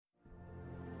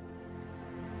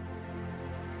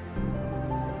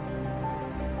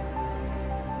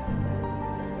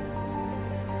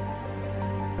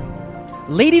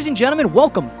Ladies and gentlemen,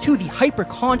 welcome to the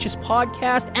Hyperconscious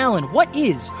Podcast. Alan, what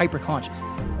is hyperconscious?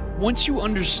 Once you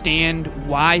understand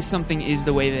why something is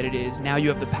the way that it is, now you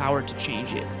have the power to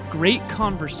change it. Great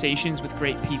conversations with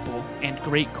great people and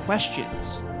great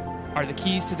questions are the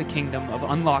keys to the kingdom of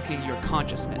unlocking your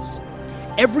consciousness.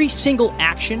 Every single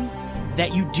action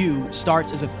that you do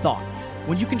starts as a thought.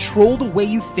 When you control the way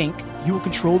you think, you will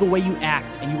control the way you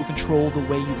act, and you will control the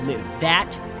way you live.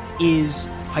 That is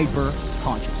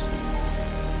hyperconscious.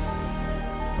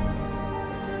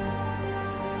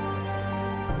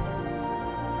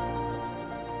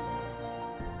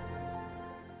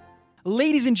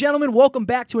 Ladies and gentlemen, welcome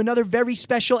back to another very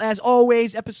special, as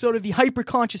always, episode of the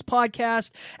Hyperconscious Podcast.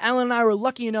 Alan and I were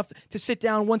lucky enough to sit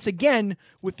down once again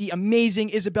with the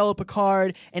amazing Isabella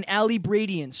Picard and Ali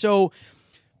Bradian. So,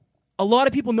 a lot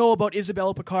of people know about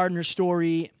Isabella Picard and her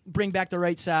story, Bring Back the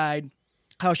Right Side,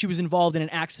 how she was involved in an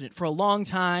accident. For a long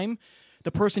time,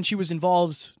 the person she was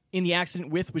involved in the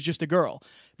accident with was just a girl.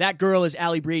 That girl is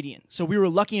Ali Bradian. So we were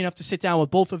lucky enough to sit down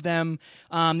with both of them.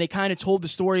 They kind of told the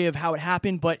story of how it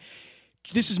happened, but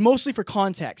this is mostly for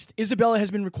context. Isabella has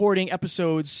been recording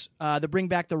episodes, the Bring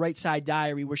Back the Right Side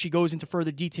Diary, where she goes into further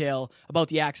detail about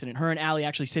the accident. Her and Ali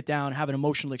actually sit down and have an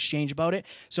emotional exchange about it.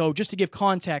 So just to give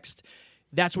context,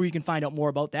 that's where you can find out more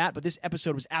about that. But this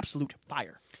episode was absolute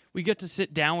fire. We got to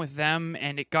sit down with them,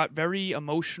 and it got very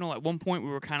emotional. At one point,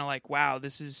 we were kind of like, wow,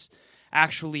 this is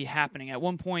actually happening. At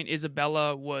one point,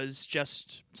 Isabella was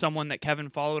just someone that Kevin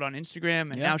followed on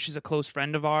Instagram, and now she's a close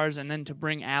friend of ours. And then to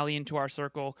bring Ali into our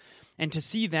circle and to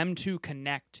see them two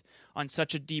connect on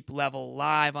such a deep level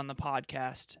live on the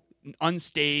podcast,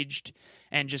 unstaged,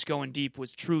 and just going deep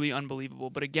was truly unbelievable.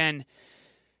 But again,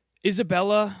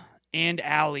 Isabella and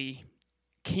Ali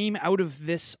came out of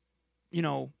this,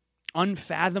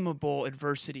 unfathomable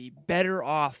adversity better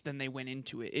off than they went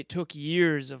into it. It took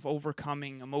years of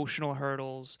overcoming emotional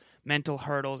hurdles, mental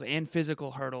hurdles, and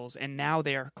physical hurdles, and now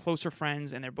they are closer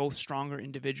friends and they're both stronger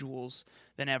individuals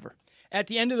than ever. At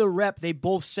the end of the rep, they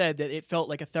both said that it felt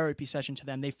like a therapy session to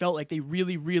them. They felt like they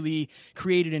really, really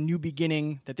created a new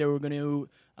beginning that they were going to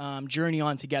journey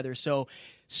on together. So,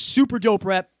 super dope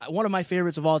rep. One of my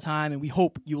favorites of all time, and we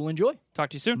hope you will enjoy. Talk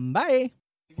to you soon. Bye.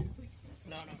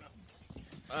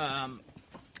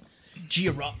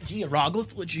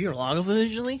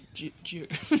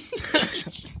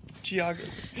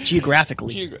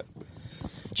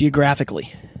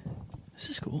 Geographically. This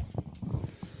is cool.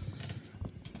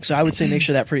 So I would say make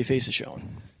sure that pretty face is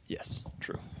showing. Yes,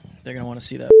 true. They're going to want to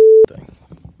see that thing.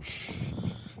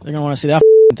 They're going to want to see that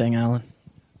thing, Alan.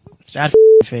 That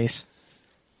face.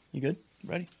 You good?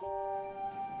 Ready?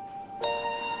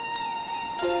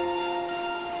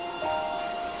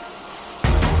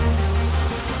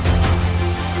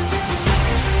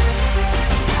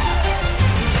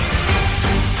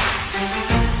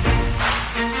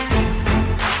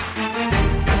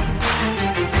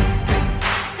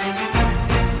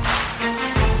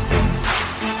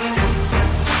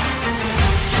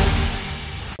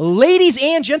 Ladies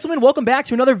and gentlemen, welcome back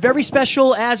to another very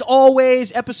special, as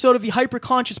always, episode of the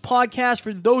Hyperconscious Podcast.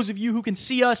 For those of you who can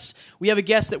see us, we have a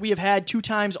guest that we have had 2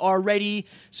 times already.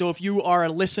 So if you are a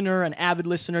listener, an avid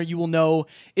listener, you will know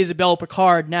Isabella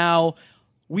Picard. Now,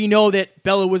 we know that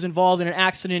Bella was involved in an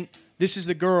accident. This is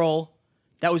the girl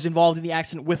that was involved in the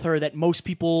accident with her that most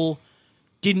people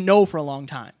didn't know for a long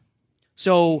time.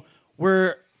 So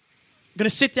we're going to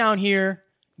sit down here,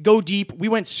 go deep. We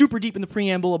went super deep in the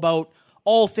preamble about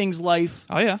all things life.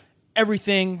 Oh, yeah.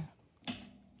 Everything.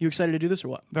 You excited to do this or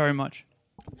what? Very much.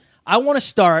 I want to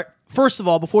start, first of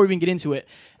all, before we even get into it,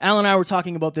 Alan and I were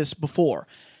talking about this before.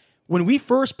 When we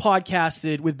first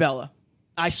podcasted with Bella,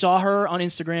 I saw her on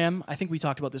Instagram. I think we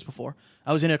talked about this before.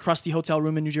 I was in a crusty hotel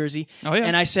room in New Jersey. Oh, yeah.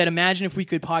 And I said, imagine if we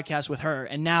could podcast with her.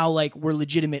 And now, we're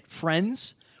legitimate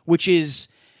friends, which is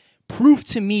proof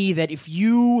to me that if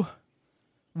you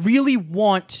really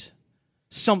want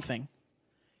something,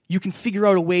 you can figure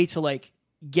out a way to,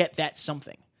 get that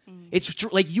something. It's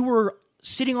like you were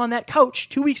sitting on that couch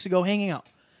 2 weeks ago hanging out.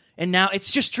 And now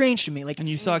it's just strange to me. And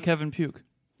you saw Kevin puke.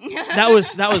 That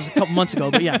was a couple months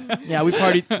ago, but yeah, we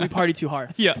partied too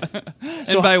hard. Yeah.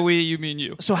 So, and by we, you mean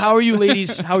you. So how are you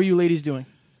ladies doing?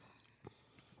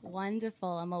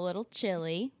 Wonderful. I'm a little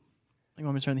chilly. You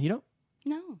want me to turn the heat up?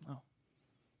 No. Oh.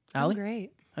 I'm Allie?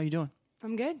 great. How you doing?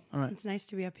 I'm good. All right. It's nice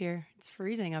to be up here. It's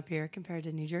freezing up here compared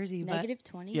to New Jersey. Negative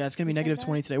 20? Yeah, it's going to be You said negative that?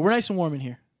 20 today. We're nice and warm in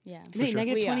here. Yeah. But wait, sure.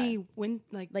 negative We 20 are. wind,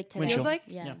 Like today. Wind feels chill. like?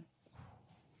 Yeah. Yeah.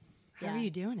 How Yeah. are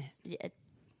you doing Yeah.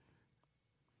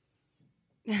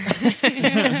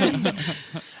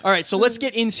 All right, so let's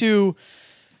get into,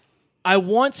 I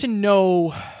want to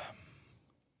know,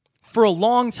 for a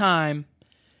long time,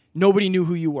 nobody knew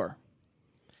who you were.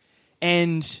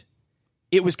 And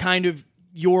it was kind of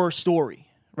your story,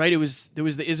 right? There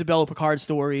was the Isabella Picard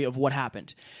story of what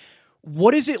happened.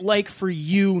 What is it like for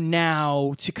you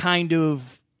now to kind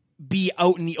of be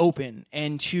out in the open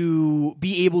and to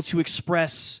be able to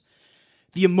express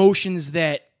the emotions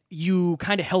that you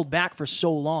kind of held back for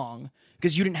so long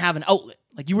because you didn't have an outlet?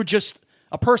 Like, you were just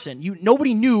a person.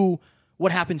 Nobody knew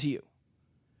what happened to you,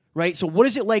 right? So what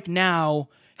is it like now,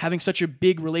 having such a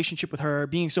big relationship with her,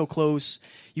 being so close,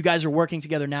 you guys are working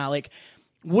together now, like,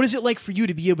 what is it like for you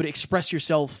to be able to express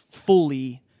yourself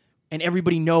fully and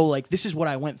everybody know, like, this is what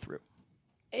I went through?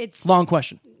 It's Long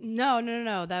question.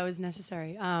 No. That was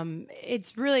necessary.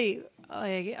 It's really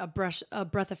like a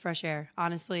breath of fresh air,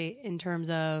 honestly, in terms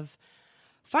of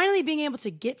finally being able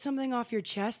to get something off your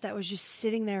chest that was just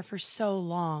sitting there for so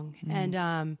long. And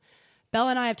Bella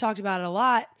and I have talked about it a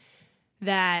lot,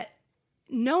 that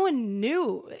no one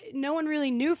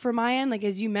really knew from my end, like,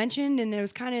 as you mentioned, and it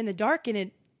was kind of in the dark, and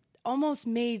it almost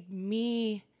made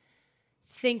me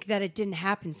think that it didn't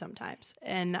happen sometimes.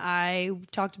 And I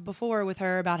talked before with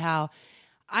her about how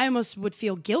I almost would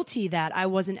feel guilty that I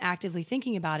wasn't actively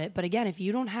thinking about it. But again, if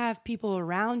you don't have people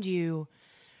around you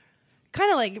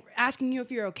kind of like asking you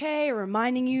if you're okay or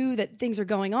reminding you that things are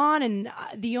going on, and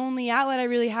the only outlet I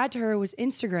really had to her was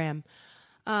Instagram.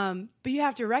 But you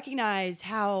have to recognize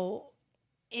how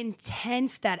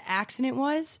intense that accident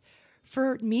was.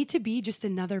 For me to be just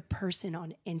another person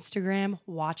on Instagram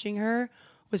watching her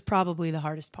was probably the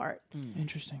hardest part.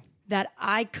 Interesting. That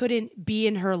I couldn't be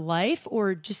in her life,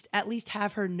 or just at least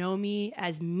have her know me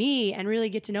as me and really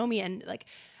get to know me. And like,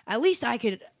 at least I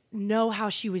could know how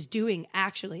she was doing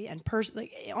actually, and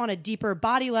like, on a deeper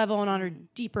body level and on a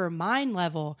deeper mind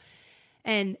level.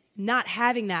 And not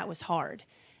having that was hard.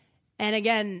 And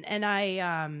again, and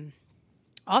I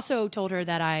also told her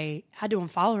that I had to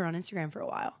unfollow her on Instagram for a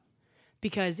while,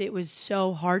 because it was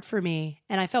so hard for me,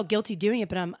 and I felt guilty doing it,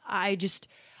 but I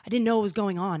didn't know what was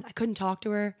going on. I couldn't talk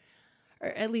to her, or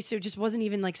at least it just wasn't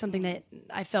even like something that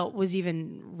I felt was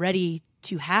even ready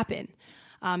to happen.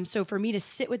 So for me to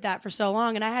sit with that for so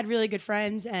long, and I had really good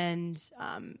friends, and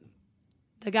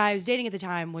the guy I was dating at the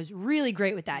time was really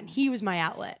great with that, and he was my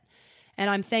outlet. And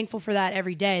I'm thankful for that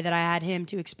every day, that I had him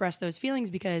to express those feelings,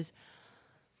 because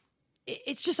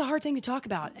it's just a hard thing to talk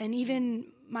about. And even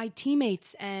my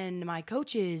teammates and my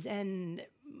coaches and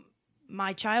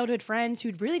my childhood friends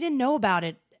who really didn't know about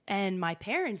it, and my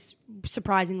parents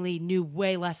surprisingly knew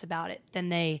way less about it than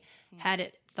they had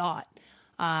it thought.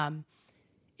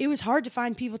 It was hard to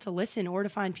find people to listen, or to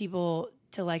find people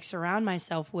to like surround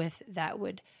myself with that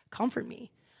would comfort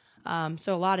me.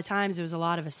 So a lot of times it was a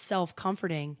lot of a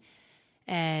self-comforting.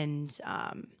 And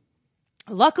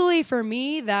luckily for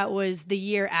me, that was the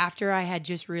year after I had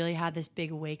just really had this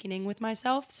big awakening with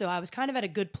myself. So I was kind of at a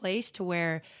good place to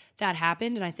where that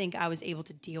happened, and I think I was able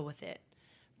to deal with it.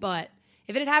 But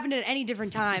if it had happened at any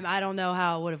different time, I don't know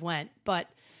how it would have went. But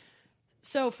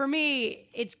so for me,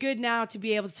 it's good now to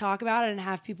be able to talk about it and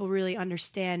have people really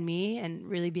understand me and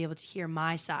really be able to hear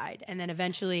my side, and then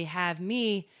eventually have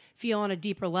me feel on a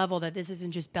deeper level that this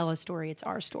isn't just Bella's story, it's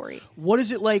our story. What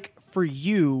is it like for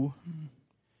you?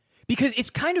 Because it's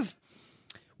kind of,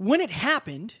 when it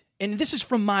happened, and this is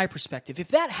from my perspective, if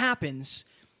that happens,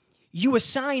 you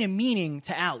assign a meaning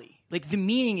to Allie. Like, the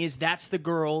meaning is, that's the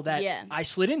girl that I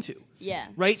slid into. Yeah.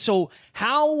 Right? So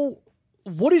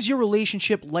what is your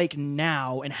relationship like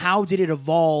now, and how did it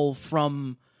evolve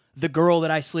from the girl that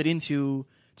I slid into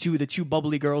to the two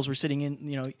bubbly girls we're sitting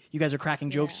in, you guys are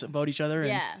cracking jokes about each other?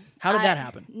 And how did that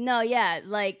happen? No,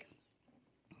 like,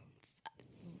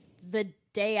 the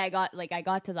day I got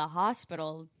to the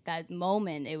hospital, that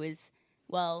moment, it was,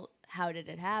 well, how did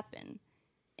it happen?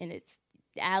 And it's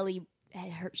Allie,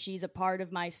 she's a part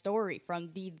of my story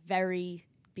from the very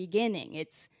beginning.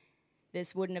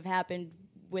 This wouldn't have happened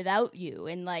without you.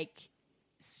 And like,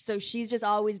 so she's just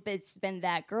always been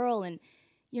that girl. And,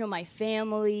 my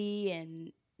family,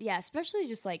 and especially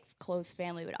just like close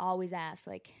family, would always ask,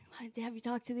 like, have you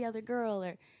talked to the other girl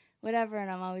or whatever? And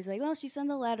I'm always like, well, she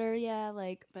sent a letter. Yeah.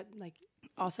 Like, But like,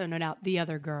 also no doubt the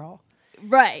other girl.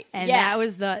 Right. And that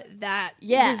was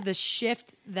was the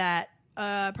shift that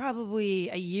probably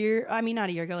not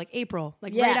a year ago, like April,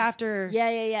 like right after.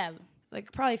 Yeah.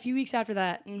 Like probably a few weeks after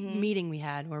that meeting we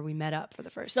had where we met up for the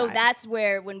first time. So that's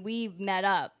where, when we met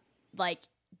up, like,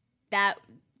 that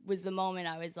was the moment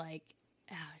I was like,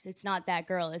 oh, it's not that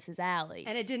girl, this is Allie.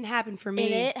 And it didn't happen for me.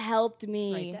 And it helped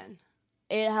me. Right then.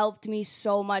 It helped me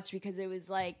so much, because it was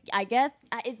like, I guess,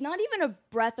 it's not even a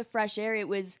breath of fresh air. It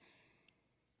was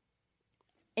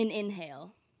an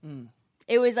inhale.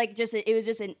 It was like it was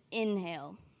just an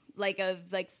inhale. Like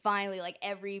finally, like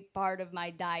every part of my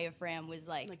diaphragm was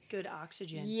like good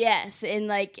oxygen. yes,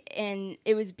 and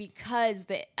it was because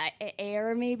the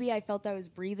air, maybe I felt I was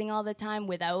breathing all the time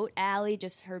without Allie,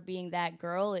 just her being that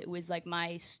girl. It was like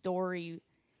my story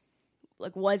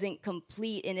like wasn't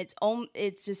complete, and it's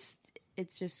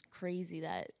just crazy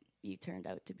that you turned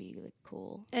out to be like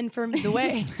cool. And from the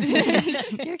way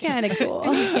you're kind of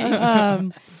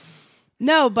cool.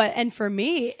 No, and for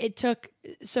me, it took.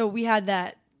 So we had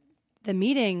the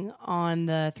meeting on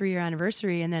the 3-year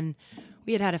anniversary, and then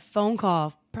we had a phone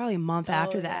call probably a month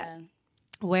after that,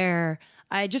 where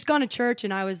I had just gone to church,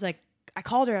 and I was like, I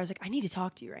called her. I was like, I need to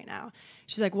talk to you right now.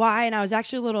 She's like, why? And I was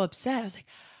actually a little upset. I was like,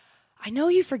 I know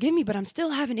you forgive me, but I'm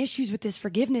still having issues with this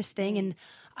forgiveness thing, and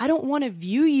I don't want to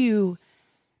view you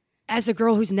as the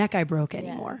girl whose neck I broke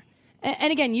anymore.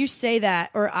 And again, you say that,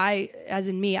 or I, as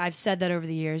in me, I've said that over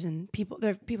the years, and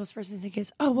people's first instinct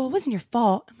is, oh, well, it wasn't your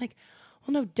fault. I'm like,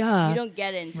 well, no, duh. You don't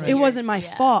get into it wasn't my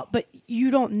fault, but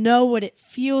you don't know what it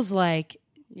feels like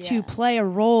to play a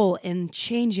role in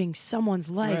changing someone's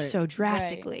life so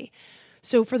drastically.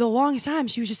 So for the longest time,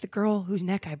 she was just the girl whose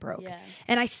neck I broke. Yeah.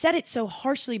 And I said it so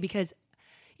harshly because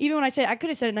even when I said, I could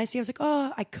have said it nicely. I was like,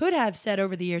 oh, I could have said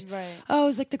over the years, oh, it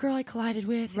was like the girl I collided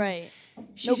with. Right.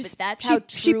 But that's how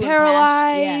she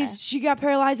paralyzed. She got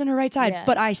paralyzed on her right side. Yeah.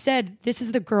 But I said, this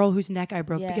is the girl whose neck I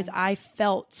broke because I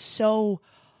felt so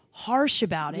harsh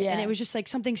about it. And it was just like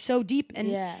something so deep. And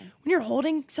when you're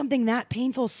holding something that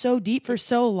painful so deep for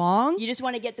so long, you just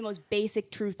want to get the most basic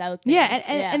truth out there. Yeah.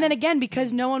 And then again,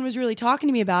 because no one was really talking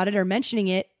to me about it or mentioning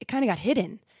it, it kind of got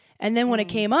hidden. And then when it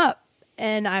came up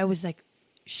and I was like,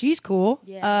 she's cool.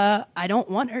 Yeah. I don't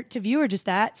want her to view her just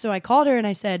that. So I called her and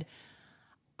I said,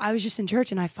 I was just in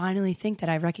church and I finally think that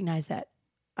I recognize that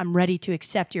I'm ready to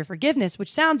accept your forgiveness,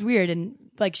 which sounds weird. And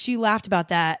like she laughed about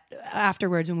that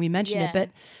afterwards when we mentioned it. But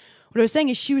what I was saying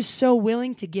is she was so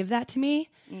willing to give that to me.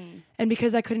 And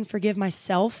because I couldn't forgive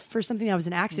myself for something that was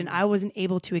an accident, I wasn't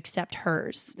able to accept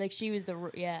hers. Like she was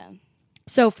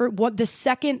So for the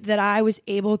second that I was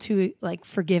able to like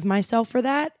forgive myself for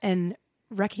that and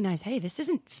recognize, hey, this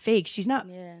isn't fake. She's not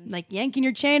like yanking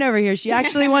your chain over here. She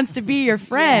actually wants to be your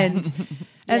friend.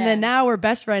 And then now we're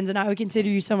best friends and I would consider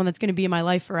you someone that's going to be in my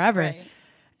life forever. Right.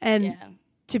 And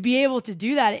to be able to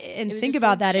do that and think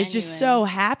about that is just so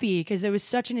happy because it was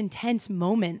such an intense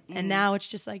moment. And now it's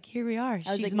just like, here we are.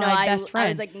 She's my best friend. I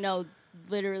was like, no,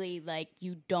 literally, like,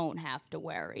 you don't have to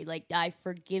worry. Like, I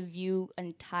forgive you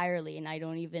entirely and I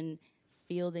don't even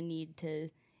feel the need to.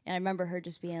 And I remember her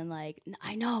just being like,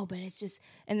 I know, but it's just,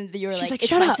 and then you were like, it's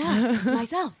shut myself. up. It's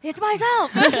myself. It's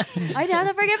myself. I have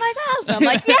to forgive myself. And I'm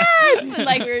like, yes. And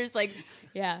like, we were just like,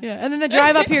 yeah. And then the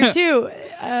drive up here too,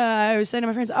 I was saying to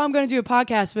my friends, oh, I'm going to do a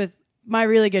podcast with my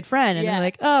really good friend. And they're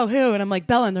like, oh, who? And I'm like,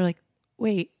 Bella. And they're like,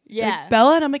 wait, like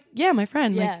Bella? And I'm like, yeah, my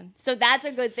friend. Yeah. Like, so that's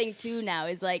a good thing too now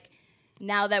is like,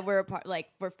 now that we're apart, like,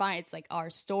 we're fine. It's like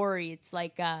our story. It's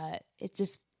like, it's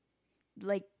just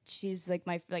like, she's like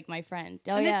my friend.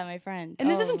 Oh yeah, my friend. And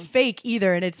this isn't fake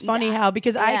either. And it's funny how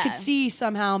because I could see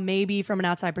somehow maybe from an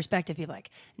outside perspective, people like,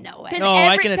 no way. No,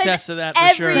 I can attest to that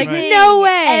for sure. Like, no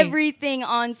way. Everything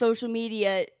on social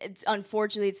media,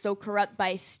 unfortunately, it's so corrupt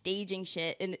by staging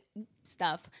shit and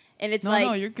stuff. And it's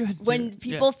no, you're good. When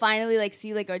people finally like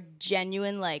see like a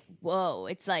genuine like, whoa,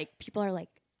 it's like people are like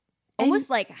almost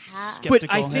like But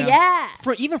I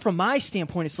think even from my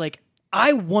standpoint, it's like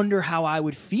I wonder how I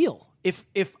would feel. If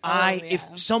I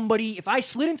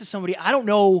slid into somebody, I don't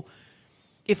know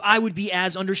if I would be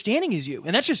as understanding as you.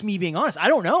 And that's just me being honest. I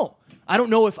don't know. I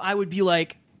don't know if I would be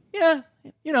like, yeah,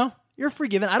 you know, you're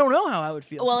forgiven. I don't know how I would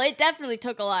feel. Well, it definitely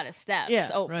took a lot of steps. Yeah,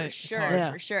 for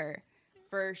sure.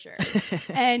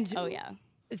 And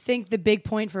I think the big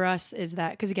point for us is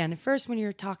that, because again, at first when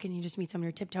you're talking, you just meet someone,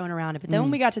 you're tiptoeing around it. But then when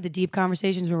we got to the deep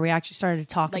conversations where we actually started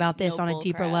to talk about this on a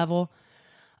deeper level,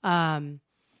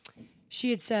 she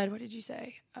had said, what did you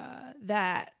say?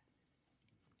 That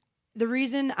the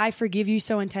reason I forgive you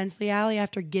so intensely, Allie,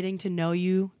 after getting to know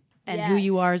you and who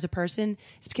you are as a person,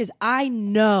 is because I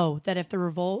know that if the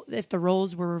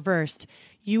roles were reversed,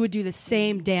 you would do the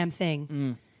same damn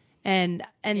thing, and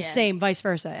same vice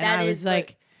versa. And I was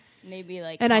like, maybe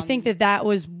like, and I think that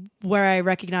was where I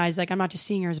recognized, like, I'm not just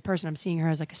seeing her as a person, I'm seeing her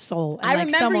as like a soul. And I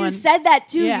like remember you said that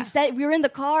too. You said we were in the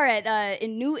car at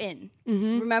in Newton.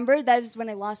 Remember, that was when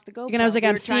I lost the GoPro. And I was like,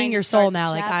 I'm seeing your soul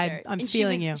now. Like I'm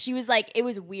feeling you. She was like, it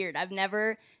was weird. I've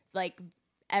never like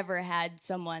ever had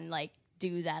someone like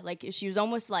do that. Like she was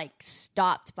almost like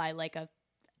stopped by like a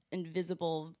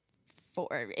invisible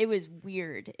force. It was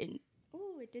weird. And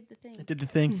it did the thing. It did the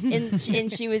thing.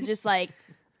 And she was just like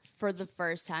for the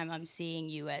first time, I'm seeing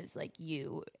you as like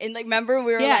you. And like, remember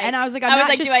we were Yeah, like, and I was like, I'm not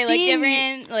just do I look seeing you-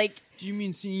 different? Like, Do you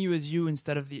mean seeing you as you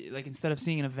instead of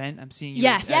seeing an event? I'm seeing you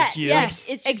Yes, as you. yes.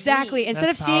 It's just exactly. me. Instead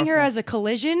That's of seeing her powerful. as a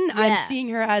collision, I'm Yeah. seeing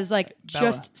her as like Bella.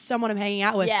 just someone I'm hanging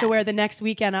out with. Yeah. To where the next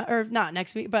weekend, or not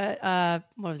next week, but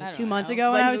what was I it? don't 2 months know.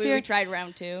 ago when I was we here. tried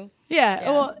round 2. Yeah,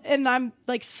 Yeah. well, and I'm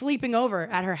like sleeping over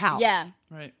at her house. Yeah.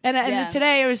 Right. And Yeah.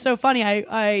 today it was so funny.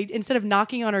 I instead of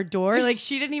knocking on her door, like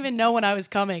she didn't even know when I was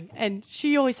coming, and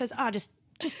she always says,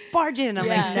 just barge in. I'm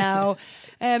Yeah. like, no.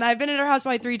 And I've been in her house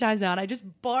probably 3 times now, and I just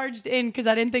barged in because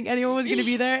I didn't think anyone was going to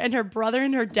be there. And her brother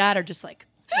and her dad are just like,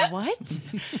 what?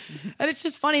 And it's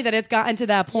just funny that it's gotten to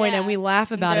that point, Yeah. and we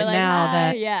laugh about They're it like, now.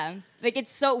 That yeah, like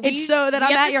it's so that we I'm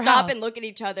have at to your stop house. and look at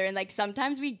each other, and like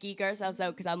sometimes we geek ourselves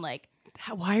out because I'm like,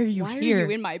 why are you why here? are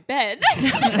you in my bed?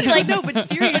 Like, no, but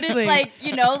seriously, But it's like,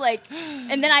 you know, like,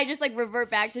 and then I just like revert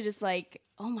back to just like,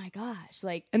 oh my gosh,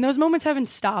 like and those moments haven't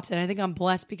stopped, and I think I'm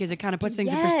blessed because it kind of puts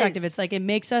things in perspective. Yes. It's like it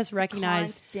makes us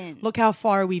recognize, constant. look how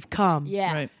far we've come.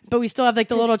 Yeah. Right. But we still have like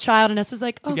the little child in us is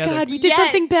like, oh Together. God, we did Yes.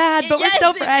 something bad, but Yes, we're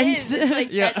still it friends. is. It's like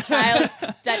Yeah.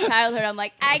 that childhood. I'm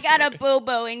like, I got a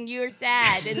boo-boo and you're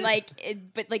sad. And like,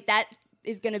 but like that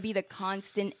is going to be the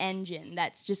constant engine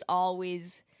that's just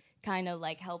always kind of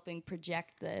like helping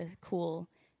project the cool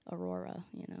Aurora,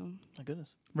 you know? My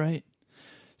goodness. Right.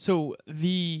 So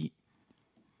the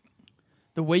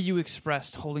way you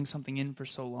expressed holding something in for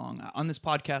so long on this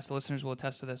podcast, the listeners will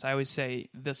attest to this. I always say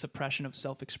the suppression of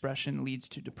self-expression leads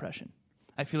to depression.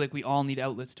 I feel like we all need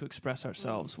outlets to express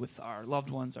ourselves with our loved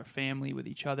ones, our family, with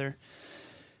each other.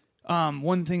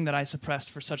 One thing that I suppressed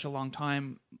for such a long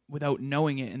time without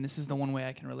knowing it, and this is the one way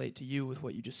I can relate to you with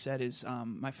what you just said, is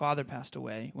my father passed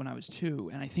away when I was 2,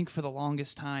 and I think for the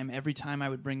longest time, every time I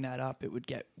would bring that up, it would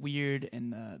get weird,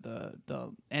 and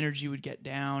the energy would get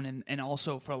down, and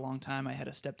also for a long time, I had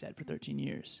a stepdad for 13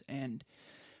 years, and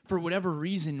for whatever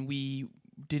reason, we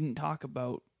didn't talk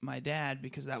about my dad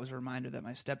because that was a reminder that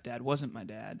my stepdad wasn't my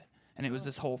dad, and it was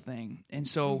this whole thing, and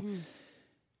so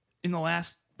in the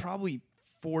last probably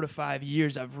 4 to 5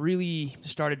 years, I've really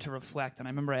started to reflect. And I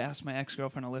remember I asked my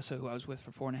ex-girlfriend, Alyssa, who I was with for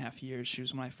 4.5 years. She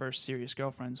was one of my first serious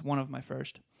girlfriends, one of my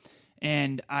first.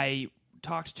 And I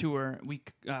talked to her. We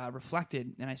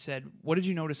reflected, and I said, what did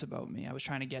you notice about me? I was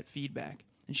trying to get feedback.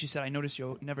 And she said, I noticed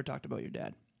you never talked about your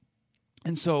dad.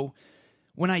 And so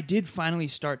when I did finally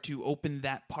start to open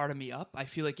that part of me up, I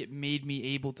feel like it made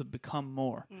me able to become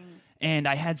more. And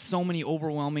I had so many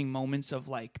overwhelming moments of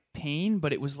like pain,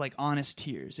 but it was like honest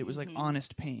tears. It was like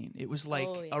honest pain. It was like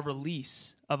a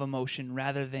release of emotion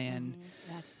rather than.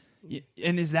 That's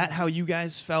And is that how you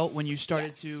guys felt when you started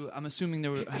Yes. to? I'm assuming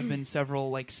there have been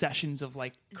several like sessions of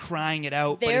like crying it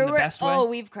out, but There in the were, best way. oh,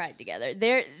 we've cried together.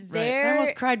 There, I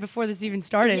almost cried before this even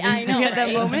started. Yeah, I know, at that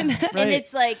right? moment. Right. And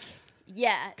it's like,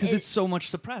 yeah. Because it's so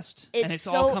much suppressed, and it's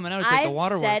so, all coming out. It's like the I've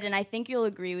waterworks. said, and I think you'll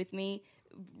agree with me,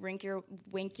 wink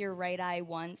your right eye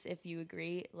once if you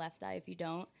agree, left eye if you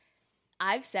don't.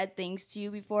 I've said things to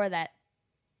you before that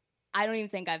I don't even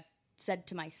think I've said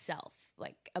to myself,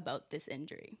 like, about this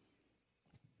injury.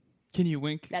 Can you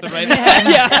wink? That's the right what-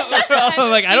 yeah.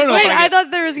 Like I don't know. Wait, if I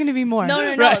thought there was going to be more.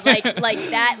 No,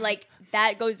 like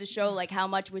that goes to show like how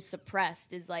much was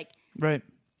suppressed is like Right.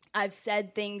 I've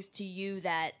said things to you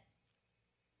that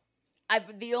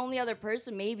the only other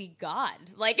person maybe God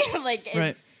like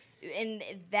it's and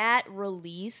that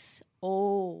release,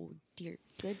 oh dear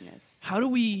goodness. How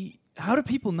do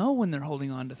people know when they're holding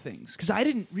on to things? Because I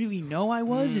didn't really know I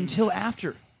was until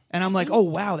after, and I'm like, oh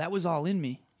wow, that was all in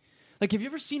me. Like, have you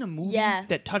ever seen a movie Yeah.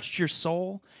 that touched your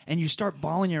soul and you start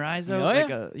bawling your eyes out Oh, like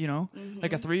yeah.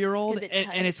 like a 3-year-old, 'Cause it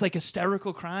and it's touched. like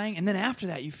hysterical crying, and then after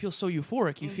that you feel so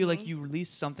euphoric. You feel like you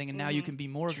released something, and now you can be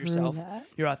more of yourself, that.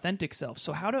 your authentic self.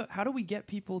 So how do we get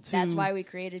people to? That's why we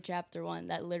created Chapter 1.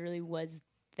 That literally was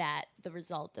the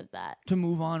result of that. to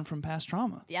move on from past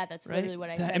trauma. Yeah, that's Right? literally what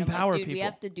I To said. I'm empower like, dude, we people.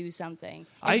 have to do something.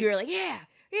 I- And you were like, yeah,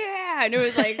 and it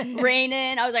was like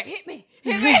raining. I was like, hit me.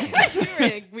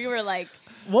 we were like,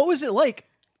 What was it like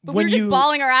but when we were just you?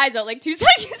 bawling our eyes out like 2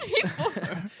 seconds before.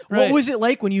 What Right. was it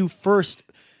like when you first?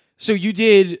 So you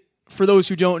did. For those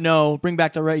who don't know, Bring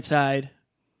Back the Right Side,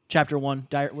 Chapter 1.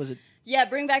 Was it? Yeah,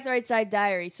 Bring Back the Right Side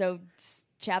Diary. So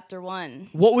Chapter 1.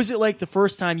 What was it like the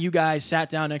first time you guys sat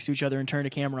down next to each other and turned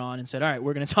a camera on and said, "All right,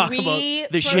 we're going to talk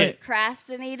about this shit"?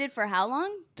 Procrastinated for how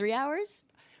long? 3 hours?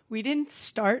 We didn't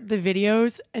start the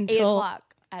videos 8 until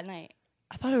o'clock at night.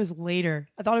 I thought it was later.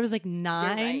 I thought it was like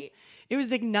 9. You're right. It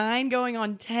was like 9 going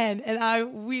on 10,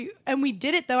 and we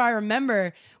did it though. I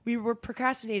remember we were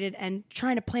procrastinated and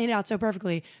trying to plan it out so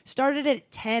perfectly. Started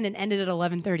at 10 and ended at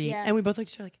 11:30, Yeah. and we both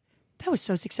looked at each other like, that was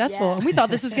so successful. Yeah. And we thought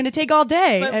this was going to take all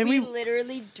day. But and we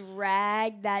literally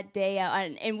dragged that day out,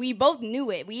 and we both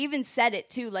knew it. We even said it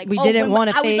too, like We didn't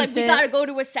wanna I was face like, we it. gotta go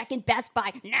to a second Best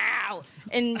Buy now,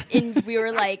 and we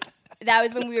were like, that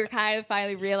was when we were kind of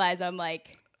finally realized, I'm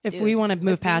like, if dude, we want to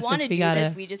move if past wanna this, we do got this,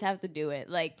 to. we just have to do it.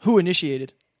 Like, Who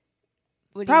initiated?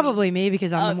 what do you mean? Probably me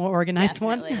because I'm the more organized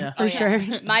one, Definitely. for Oh, sure.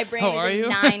 yeah. My brain Oh, are is you? in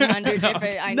 900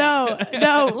 different. I know.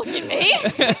 No, Look at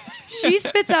me. she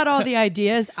spits out all the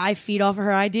ideas. I feed off of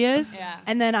her ideas, Yeah.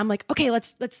 and then I'm like, okay,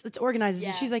 let's organize this. Yeah.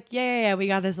 And she's like, yeah, we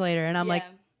got this later. And I'm like,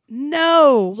 Yeah.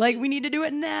 no, like we need to do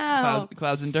it now.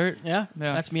 Clouds and dirt. Yeah,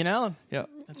 Yeah. that's me and Alan. Yeah.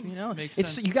 That's me and Alan. Makes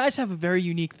It's sense. you guys have a very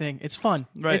unique thing. It's fun.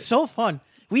 Right. It's so fun.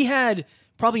 We had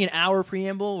probably an hour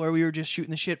preamble where we were just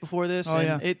shooting the shit before this. Oh,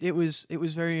 and yeah. it was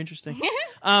very interesting.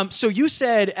 So you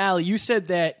said, Allie, you said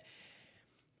that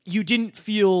you didn't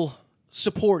feel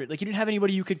supported. Like you didn't have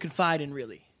anybody you could confide in,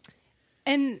 really.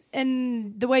 And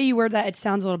the way you word that, it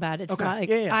sounds a little bad. It's Okay. not like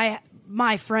Yeah.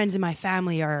 my friends and my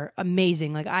family are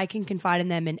amazing. Like I can confide in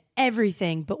them in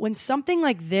everything. But when something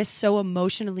like this, so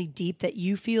emotionally deep that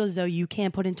you feel as though you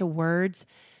can't put into words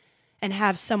and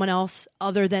have someone else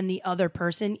other than the other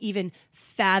person even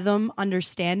fathom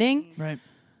understanding, Right.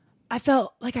 I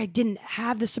felt like I didn't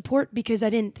have the support because I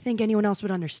didn't think anyone else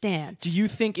would understand. Do you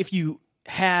think if you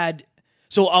had,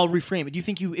 so I'll reframe it. Do you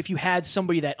think if you had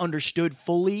somebody that understood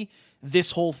fully,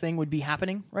 this whole thing would be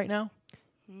happening right now?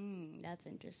 That's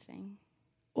interesting.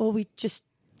 Well, we just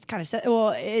kind of said,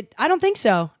 I don't think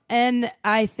so. And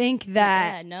I think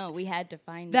that Yeah, no, we had to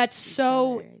find. that's each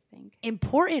so other, I think.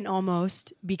 important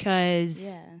almost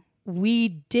because Yeah. we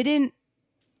didn't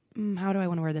how do I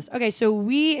want to word this? Okay, so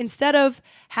we, instead of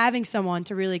having someone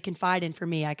to really confide in for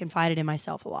me, I confided in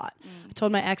myself a lot. I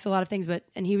told my ex a lot of things,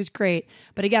 and he was great.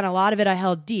 But again, a lot of it I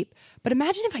held deep. But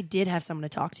imagine if I did have someone to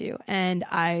talk to, and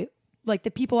I, like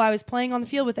the people I was playing on the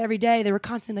field with every day, they were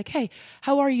constantly like, hey,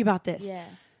 how are you about this? Yeah.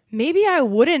 Maybe I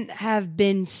wouldn't have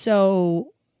been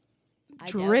so I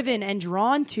doubt driven it. and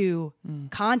drawn to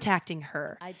contacting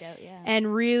her I doubt. Yeah.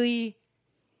 and really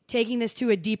taking this to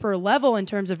a deeper level in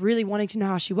terms of really wanting to know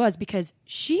how she was, because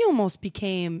she almost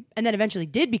became, and then eventually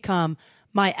did become,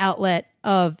 my outlet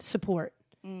of support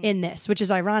in this, which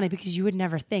is ironic because you would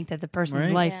never think that the person in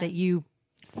Right. life Yeah. that you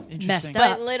messed Interesting.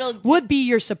 up But little would be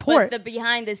your support. But the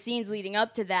behind the scenes leading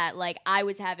up to that, like I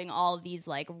was having all of these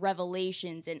like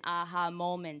revelations and aha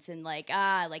moments, and like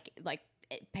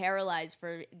paralyzed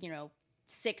for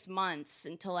 6 months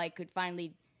until I could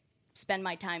finally spend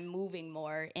my time moving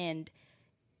more. And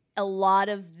a lot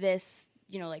of this,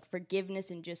 like forgiveness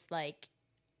and just like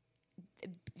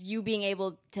you being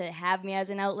able to have me as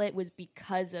an outlet was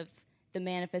because of the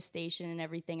manifestation and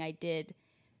everything I did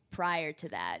prior to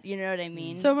that. You know what I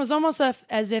mean? So it was almost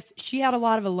as if she had a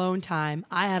lot of alone time.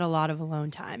 I had a lot of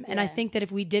alone time. And I Yeah. think that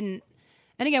if we didn't,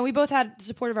 and again, we both had the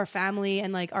support of our family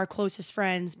and like our closest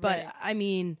friends. But Right. I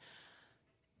mean,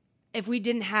 if we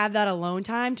didn't have that alone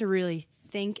time to really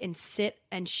think and sit,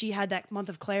 and she had that month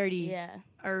of clarity Yeah.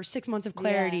 or 6 months of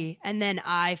clarity, and then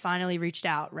I finally reached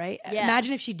out, right? Yeah.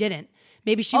 Imagine if she didn't.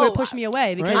 Maybe she would have pushed me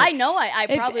away because I know I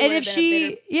probably would have been a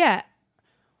bitter yeah.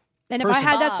 And if I Person.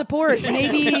 had that Bob. support,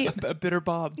 maybe A bitter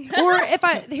Bob. or if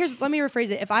let me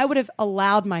rephrase it. If I would have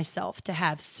allowed myself to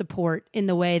have support in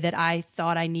the way that I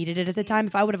thought I needed it at the time,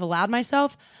 if I would have allowed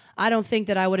myself, I don't think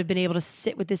that I would have been able to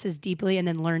sit with this as deeply and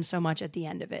then learn so much at the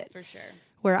end of it. for sure.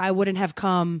 Where I wouldn't have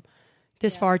come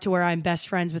this far to where I'm best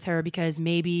friends with her, because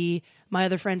maybe my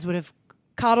other friends would have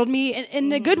coddled me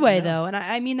in a good way, though. And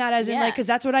I mean that as in Yeah. like, because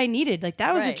that's what I needed. Like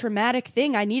that was a Right. traumatic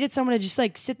thing. I needed someone to just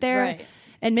like sit there Right.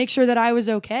 and make sure that I was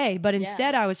okay. But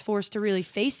instead I was forced to really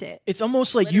face it. It's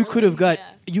almost like you could have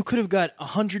Literally, got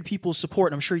 100 people's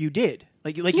support, and I'm sure you did.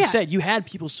 Like you Yeah. said, you had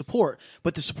people's support,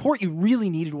 but the support you really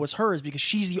needed was hers, because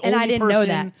she's the And I only didn't know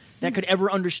person that. could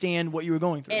ever understand what you were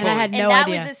going through. And I had no that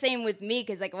idea. was the same with me,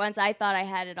 because like once I thought I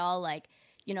had it all, like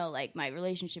like my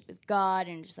relationship with God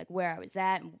and just like where I was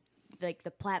at, and like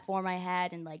the platform I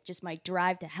had, and like just my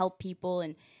drive to help people,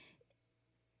 and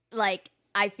like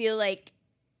I feel like,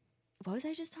 what was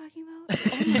I just talking about?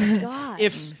 Oh my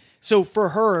god! So for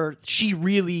her, she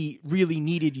really, really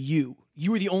needed you.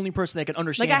 You were the only person that could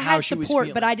understand Like I how had she was support,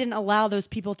 feeling. but I didn't allow those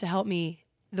people to help me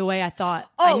the way I thought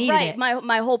I Oh, needed right. it.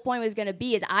 My whole point was going to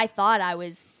be is I thought I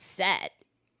was set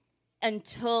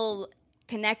until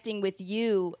connecting with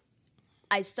you.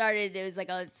 I started. It was like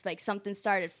it's like something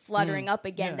started fluttering up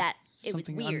again. Yeah. That it was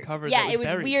Something weird. uncovered Yeah, that was it was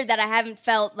buried. weird that I haven't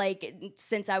felt like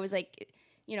since I was like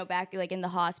back like in the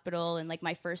hospital and like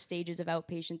my first stages of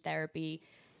outpatient therapy,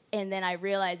 and then I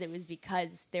realized it was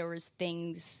because there was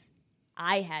things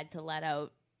I had to let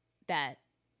out that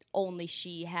only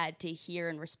she had to hear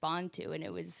and respond to, and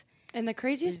it was And the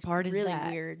craziest It's part is really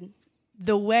that weird.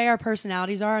 the way our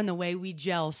personalities are and the way we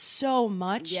gel so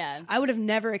much. Yeah. I would have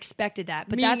never expected that.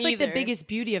 But Me that's like the neither. biggest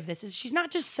beauty of this is she's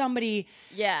not just somebody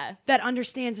Yeah. that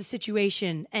understands the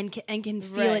situation and can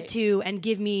feel Right. it too and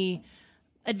give me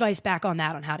advice back on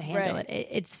that on how to handle Right. it.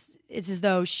 It's as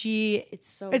though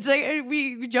It's like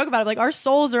we joke about it, like our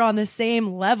souls are on the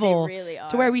same level They really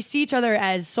to where are. we see each other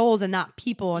as souls and not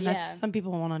people. And Yeah. that's some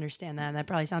people won't understand that, and that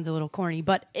probably sounds a little corny,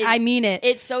 but It- I mean it.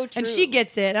 it's so true. And she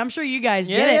gets it. I'm sure you guys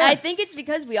Yeah, get it. yeah. I think it's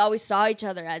because we always saw each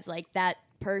other as like that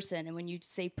person, and when you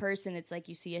say person, it's like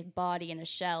you see a body and a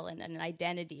shell and an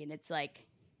identity, and it's like,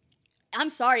 I'm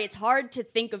sorry, it's hard to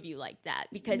think of you like that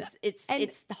because it's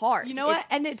hard. You know what?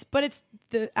 And it's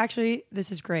actually,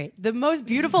 this is great. The most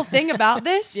beautiful thing about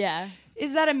this yeah,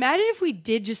 is that imagine if we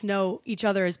did just know each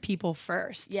other as people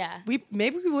first. Yeah.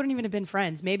 Maybe we wouldn't even have been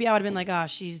friends. Maybe I would have been like, oh,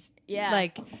 she's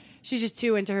she's just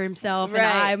too into herself, Right,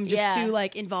 and I'm just yeah. too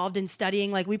like involved in studying.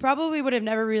 Like we probably would have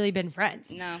never really been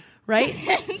friends. no, Right?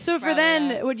 So for Probably then,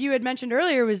 not. what you had mentioned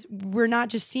earlier was we're not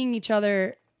just seeing each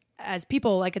other as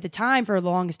people. Like at the time, for the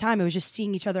longest time, it was just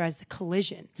seeing each other as the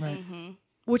collision. Right.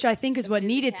 Which I think is what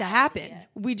needed to physicality, happen.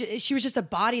 yeah. She was just a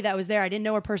body that was there. I didn't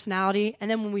know her personality. And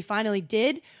then when we finally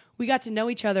did, we got to know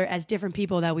each other as different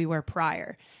people that we were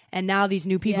prior. And now these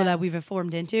new people Yeah. that we've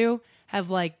formed into have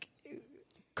like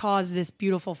caused this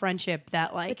beautiful friendship that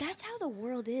but like that's how the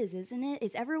world is, isn't it?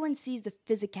 Is everyone sees the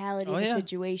physicality Oh, of the yeah.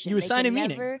 situation. You They assign a can meaning.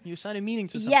 never- You assign a meaning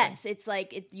to something. Yes, it's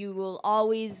like you will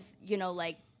always,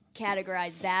 like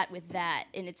categorize that with that,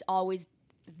 and it's always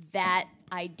that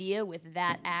idea with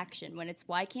that action. When it's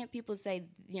why can't people say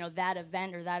that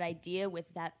event or that idea with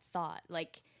that thought?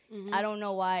 Like I don't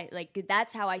know why. Like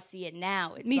that's how I see it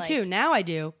now. It's me like, too. Now I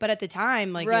do. But at the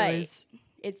time, like Right. it was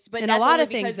But in a that's lot only of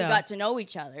things, because we though. got to know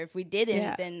each other. If we didn't,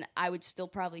 Yeah. then I would still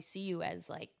probably see you as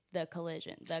like the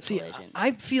collision. See, collision.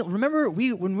 I feel. Remember,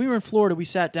 when we were in Florida, we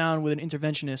sat down with an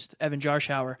interventionist, Evan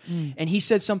Jarschauer, and he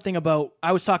said something about.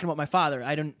 I was talking about my father.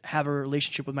 I didn't have a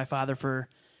relationship with my father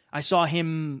I saw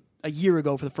him a year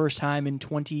ago for the first time in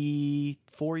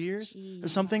 24 years or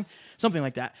something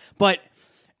like that. But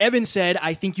Evan said,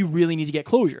 "I think you really need to get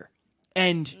closure."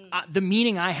 And the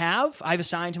meaning I've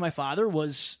assigned to my father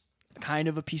was kind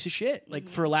of a piece of shit, like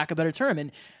for lack of a better term.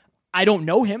 And I don't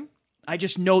know him. I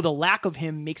just know the lack of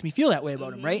him makes me feel that way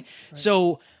about him, right?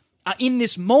 So in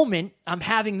this moment, I'm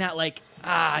having that like,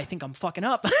 I think I'm fucking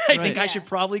up. I think I should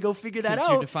probably go figure that Because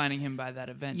you're out. defining him by that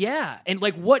event. Yeah. And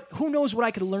like who knows what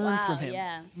I could learn Wow, from him.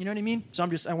 yeah. You know what I mean? So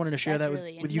I wanted to share That's that with,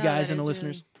 really with you No, guys that and the is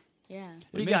listeners. yeah.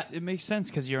 What do you got? It makes sense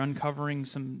because you're uncovering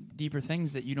some deeper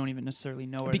things that you don't even necessarily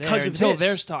know are Because there of until this.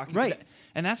 they're talking. Right.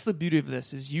 And that's the beauty of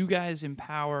this is you guys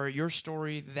empower your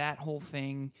story, that whole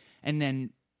thing, and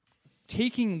then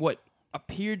taking what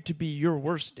appeared to be your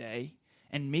worst day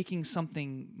and making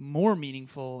something more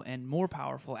meaningful and more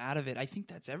powerful out of it. I think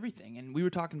that's everything. And we were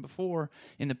talking before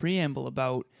in the preamble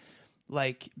about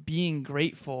like being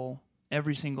grateful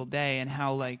every single day and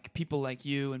how like people like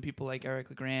you and people like Eric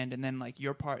LeGrand and then like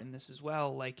your part in this as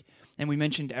well, like, and we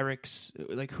mentioned Eric's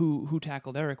like who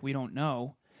tackled Eric, we don't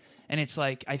know, and it's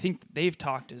like I think they've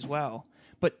talked as well,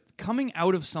 but coming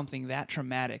out of something that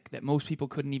traumatic that most people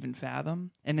couldn't even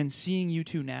fathom and then seeing you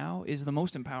two now is the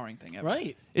most empowering thing ever.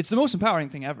 Right. It's the most empowering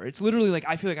thing ever. It's literally like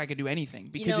I feel like I could do anything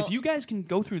because know- if you guys can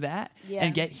go through that Yeah.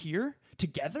 and get here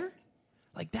together,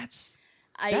 like that's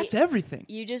I- everything.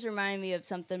 You just remind me of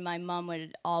something my mom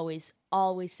would always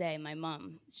say. My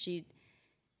mom, she,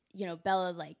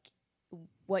 Bella, like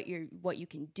what you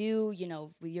can do,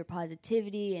 with your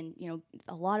positivity, and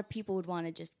a lot of people would want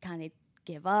to just kind of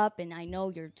give up. And I know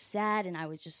you're sad, and I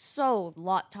was just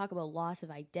talk about loss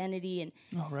of identity, and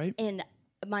Oh, right. and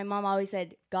my mom always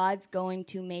said, God's going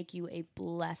to make you a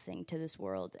blessing to this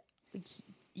world.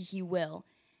 He will,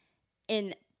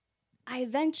 and I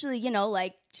eventually,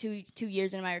 like 2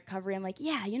 years into my recovery, I'm like,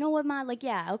 yeah, you know what, Ma? Like,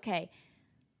 yeah, okay.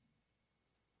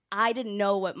 I didn't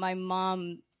know what my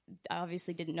mom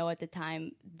obviously didn't know at the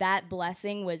time. That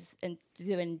blessing was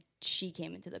when she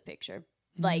came into the picture.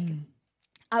 Like,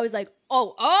 I was like,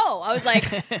 oh. I was like,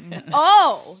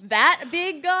 oh, that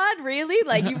big God? Really?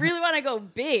 Like, you really want to go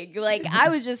big? Like, I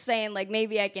was just saying, like,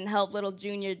 maybe I can help little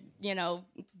Junior,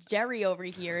 Jerry over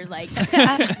here. Like,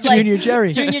 Junior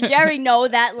Jerry. Junior Jerry know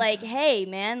that, like, hey,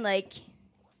 man, like,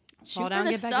 Fall shoot down,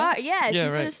 for the get back star. up. Yeah, Yeah, shoot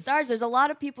for right. the stars. There's a lot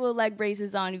of people with leg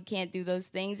braces on who can't do those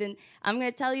things, and I'm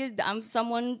gonna tell you, I'm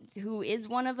someone who is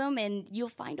one of them, and you'll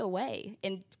find a way.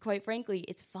 And quite frankly,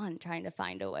 it's fun trying to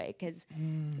find a way because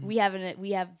we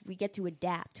get to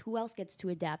adapt. Who else gets to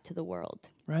adapt to the world?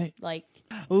 Right. Like,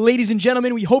 Ladies and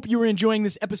gentlemen, we hope you were enjoying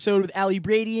this episode with Ali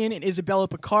Bradian and Isabella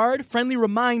Picard. Friendly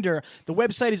reminder, the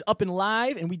website is up and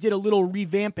live, and we did a little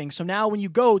revamping. So now when you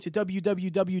go to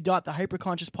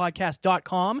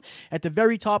www.thehyperconsciouspodcast.com, at the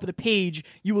very top of the page,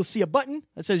 you will see a button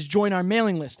that says Join Our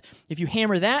Mailing List. If you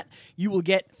hammer that, you will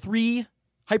get 3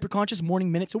 Hyperconscious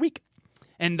morning minutes a week.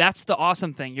 And that's the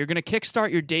awesome thing. You're going to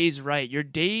kickstart your days right. Your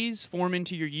days form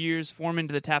into your years, form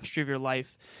into the tapestry of your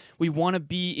life. We want to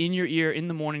be in your ear in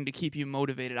the morning to keep you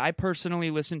motivated. I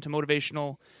personally listen to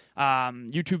motivational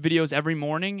YouTube videos every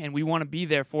morning, and we want to be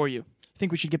there for you.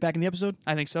 Think we should get back in the episode?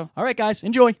 I think so. All right, guys.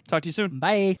 Enjoy. Talk to you soon.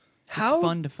 Bye. It's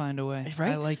fun to find a way.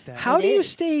 Right? I like that. How It do you is.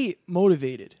 stay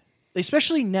motivated,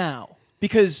 especially now?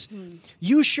 Because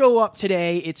you show up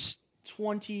today, it's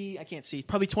 20, I can't see,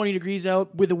 probably 20 degrees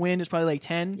out. With the wind, it's probably like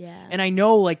 10. Yeah. And I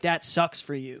know like that sucks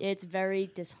for you. it's very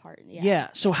disheartening. Yeah.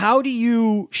 So how do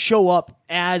you show up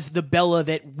as the Bella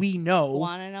that we know?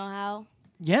 Want to know how?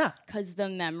 Yeah. Because the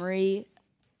memory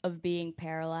of being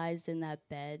paralyzed in that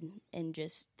bed and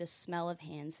just the smell of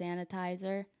hand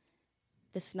sanitizer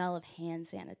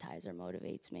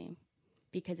motivates me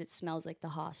because it smells like the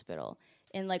hospital.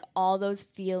 And like all those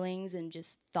feelings and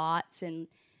just thoughts and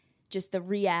just the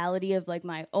reality of like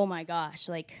oh my gosh,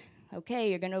 like,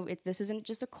 okay, this isn't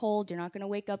just a cold. You're not going to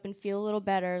wake up and feel a little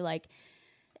better. Like,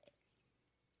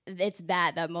 it's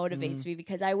that motivates me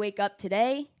because I wake up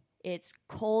today, it's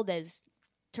cold as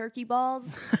turkey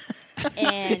balls.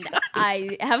 And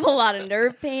I have a lot of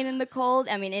nerve pain in the cold.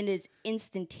 I mean, it is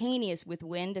instantaneous with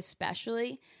wind,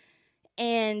 especially.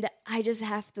 And I just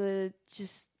have to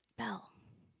Belle,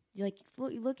 like,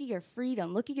 look at your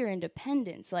freedom, look at your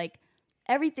independence, like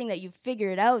everything that you've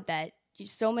figured out that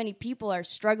so many people are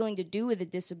struggling to do with a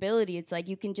disability. It's like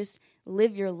you can just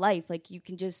live your life, like you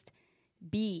can just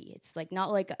be. It's like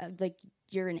not like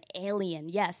you're an alien.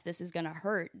 Yes, this is gonna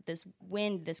hurt. This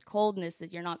wind, this coldness,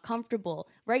 that you're not comfortable.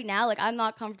 Right now, like I'm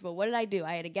not comfortable. What did I do?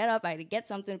 I had to get up. I had to get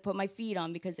something to put my feet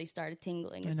on because they started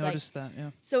tingling. I It's noticed that,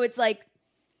 yeah. so it's like,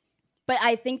 but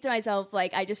I think to myself,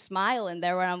 like, I just smile in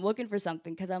there when I'm looking for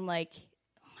something because I'm like,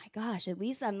 oh my gosh, at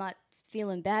least I'm not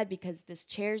feeling bad because this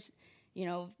chair's,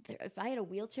 if I had a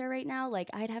wheelchair right now, like,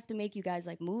 I'd have to make you guys,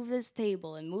 like, move this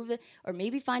table and move it, or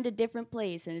maybe find a different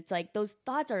place. And it's like, those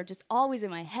thoughts are just always in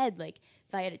my head. Like,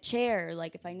 if I had a chair, or,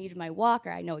 like, if I needed my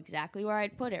walker, I know exactly where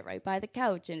I'd put it, right by the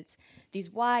couch. And it's these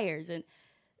wires. And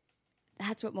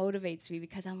that's what motivates me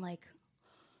because I'm like,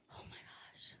 oh my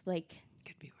gosh, like,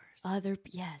 Could be worse.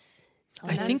 Yes.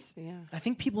 I think yeah. I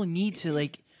think people need to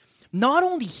like not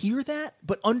only hear that,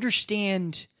 but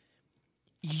understand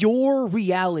your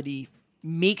reality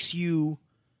makes you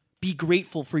be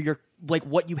grateful for your like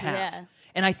what you have. Yeah.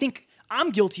 And I think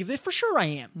I'm guilty of it. For sure I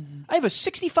am. I have a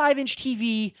 65-inch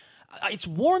TV. It's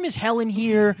warm as hell in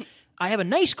here. I have a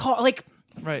nice car. Like,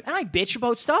 Right. and I bitch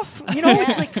about stuff.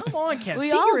 It's like, come on, Kev.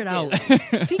 We Figure all it do. out.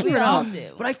 Figure We it all out.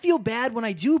 do. But I feel bad when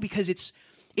I do because it's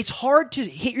hard to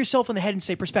hit yourself in the head and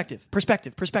say perspective.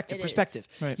 It is.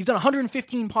 Right. You've done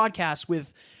 115 podcasts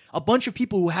with a bunch of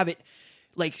people who have it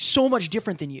like so much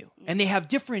different than you, and they have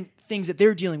different things that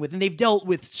they're dealing with, and they've dealt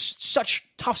with such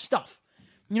tough stuff.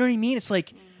 You know what I mean? It's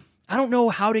like I don't know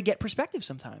how to get perspective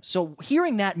sometimes. So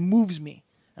hearing that moves me,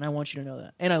 and I want you to know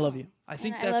that. And I love you. I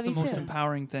think And I that's love the you most too.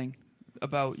 empowering thing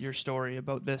about your story,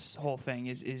 about this whole thing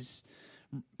is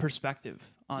perspective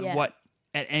on Yeah. what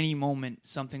at any moment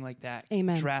something like that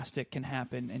Amen. drastic can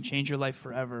happen and change your life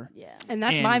forever. Yeah. And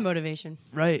that's And- my motivation.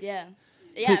 Right. Yeah.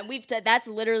 Yeah. That's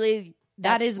literally,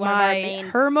 That that's is one of our main,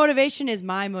 her motivation is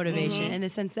my motivation in the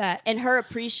sense that and her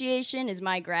appreciation is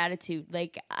my gratitude.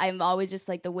 Like, I'm always just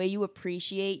like the way you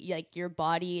appreciate like your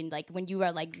body, and like when you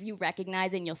are like, you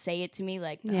recognize it and you'll say it to me,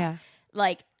 like, yeah.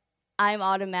 like I'm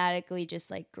automatically just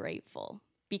like grateful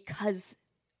because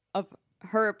of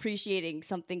her appreciating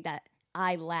something that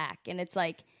I lack. And it's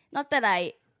like, not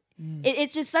that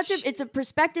it's just it's a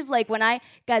perspective. Like when I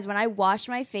wash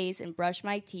my face and brush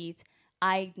my teeth,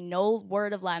 I no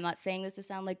word of lie, I'm not saying this to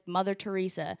sound like Mother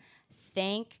Teresa,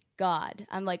 thank God.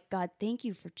 I'm like, God, thank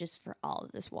you for all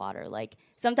of this water. Like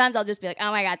sometimes I'll just be like, oh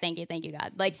my God, thank you,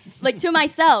 God. Like to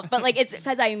myself, but like it's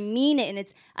because I mean it,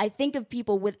 and I think of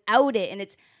people without it, and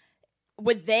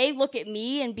would they look at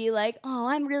me and be like, oh,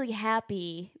 I'm really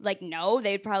happy? Like, no,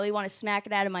 they'd probably want to smack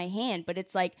it out of my hand. But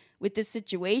it's like with this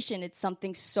situation, it's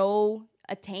something so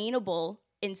attainable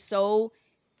and so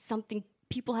something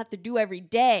people have to do every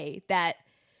day that,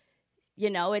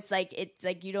 it's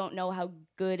like you don't know how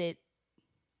good it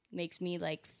makes me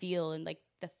like feel, and like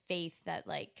the faith that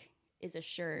like is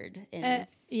assured. And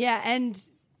Yeah, and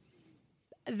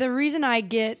the reason I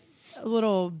get a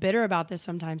little bitter about this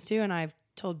sometimes too, and I've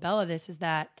told Bella this, is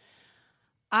that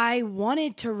I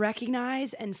wanted to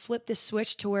recognize and flip the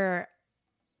switch to where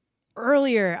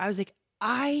earlier I was like,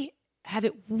 I have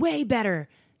it way better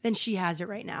than she has it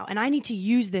right now. And I need to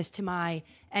use this to my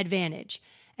advantage.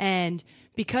 And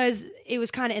because it was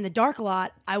kind of in the dark a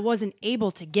lot, I wasn't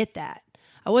able to get that.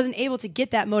 I wasn't able to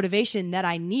get that motivation that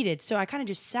I needed. So I kind of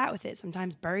just sat with it,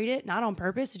 sometimes buried it, not on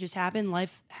purpose. It just happened.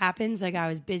 Life happens. Like I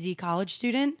was busy college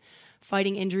student,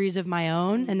 fighting injuries of my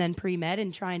own, and then pre-med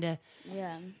and trying to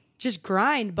just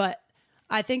grind. But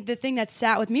I think the thing that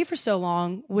sat with me for so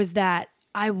long was that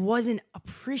I wasn't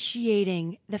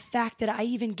appreciating the fact that I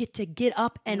even get to get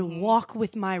up and walk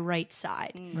with my right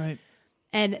side. Right.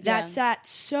 And that sat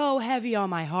so heavy on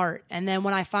my heart. And then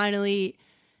when I finally,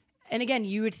 and again,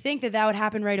 you would think that would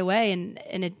happen right away. And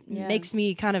it makes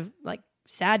me kind of like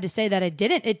sad to say that it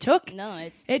didn't. It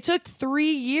took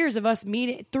 3 years of us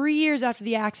meeting, 3 years after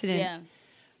the accident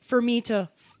for me to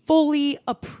fully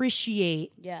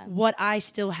appreciate what I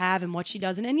still have and what she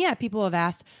doesn't. And yeah, people have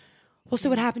asked, well, so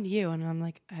what happened to you? And I'm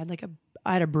like, I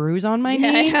had a bruise on my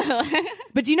knee.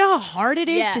 But do you know how hard it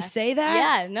is to say that?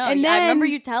 Yeah, no. And then, I remember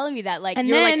you telling me that. Like, and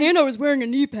you're then, like, and I was wearing a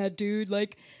knee pad, dude.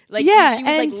 Like she was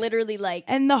like literally like.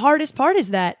 And the hardest part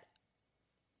is that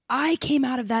I came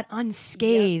out of that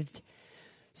unscathed. Yep.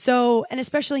 So, and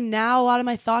especially now, a lot of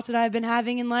my thoughts that I've been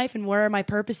having in life and where my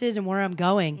purpose is and where I'm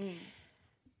going,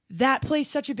 that plays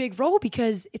such a big role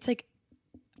because it's like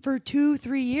for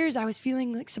 2-3 years, I was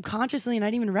feeling like subconsciously, and I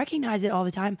didn't even recognize it all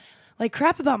the time, like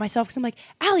crap about myself because I'm like,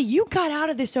 Allie, you got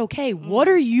out of this okay. What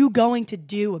are you going to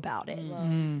do about it?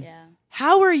 Yeah.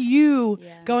 How are you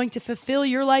going to fulfill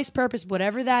your life's purpose,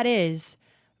 whatever that is,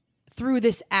 through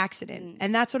this accident?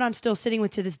 And that's what I'm still sitting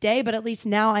with to this day, but at least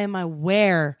now I am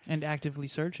aware. And actively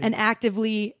searching. And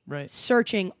actively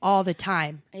searching all the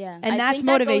time. Yeah. And I that's think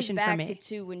motivation that goes for back me. to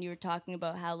too, when you were talking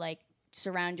about how like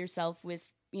surround yourself with,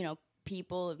 you know,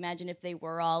 people. Imagine if they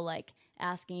were all like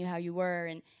asking you how you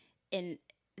were. And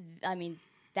I mean,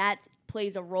 that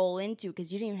plays a role into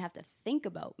because you didn't even have to think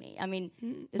about me. I mean,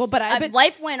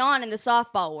 life went on in the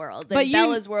softball world. But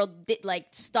Bella's world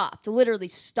stopped, literally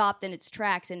stopped in its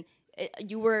tracks, and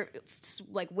you were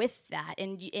like with that,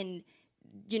 and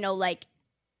you know, like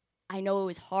I know it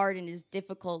was hard and it's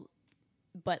difficult,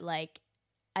 but like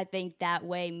I think that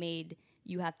way made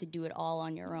you have to do it all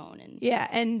on your own,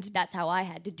 and that's how I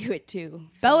had to do it too.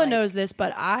 So Bella knows this,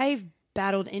 but I've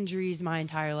battled injuries my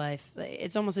entire life.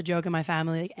 It's almost a joke in my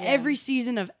family. Like every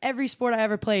season of every sport I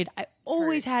ever played, I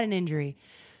always had an injury.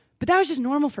 But that was just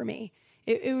normal for me.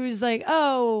 It was like,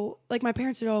 oh, like my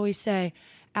parents would always say,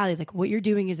 Allie, like what you're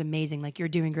doing is amazing. Like you're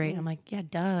doing great. And I'm like, yeah,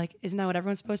 duh. Like, isn't that what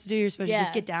everyone's supposed to do? You're supposed to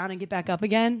just get down and get back up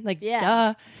again. Like,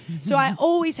 duh. So I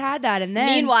always had that. And then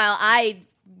meanwhile, I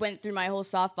went through my whole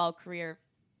softball career.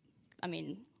 I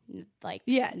mean, like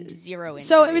zero injury.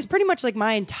 So it was pretty much like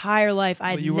my entire life.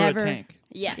 You were a tank.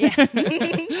 Yeah.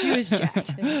 She was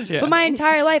jacked. But my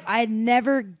entire life, I had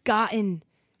never gotten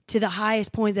to the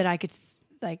highest point that I could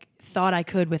thought I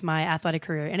could with my athletic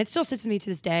career. And it still sits with me to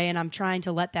this day, and I'm trying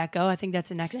to let that go. I think that's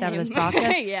the next step of this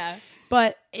process.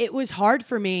 But it was hard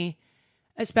for me,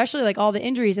 especially like all the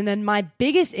injuries. And then my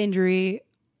biggest injury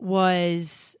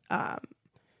was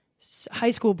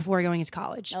high school before going into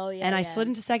college. And I slid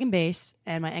into second base,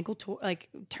 and my ankle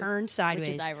turned sideways.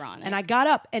 Which is ironic. And I got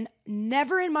up, and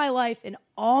never in my life, in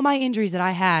all my injuries that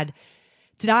I had,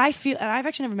 did I feel, and I've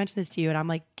actually never mentioned this to you, and I'm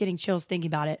like getting chills thinking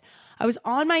about it. I was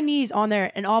on my knees on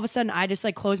there, and all of a sudden I just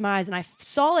like closed my eyes, and I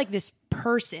saw like this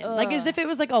person, like as if it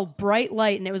was like a bright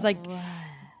light, and it was like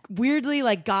weirdly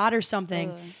like God or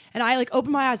something. And I like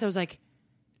opened my eyes. I was like,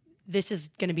 this is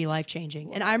going to be life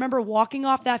changing. And I remember walking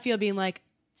off that field being like,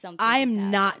 I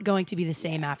am not going to be the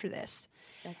same after this.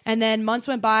 And then months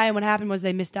went by, and what happened was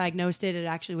they misdiagnosed it. It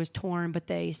actually was torn, but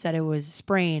they said it was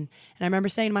sprain. And I remember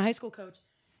saying to my high school coach,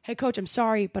 hey, coach, I'm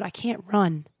sorry, but I can't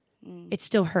run. It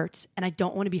still hurts, and I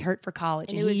don't want to be hurt for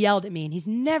college. And he yelled at me, and he's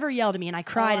never yelled at me, and I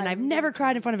cried, and I've never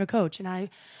cried in front of a coach. And I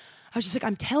was just like,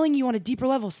 I'm telling you on a deeper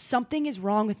level, something is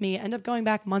wrong with me. I ended up going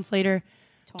back months later,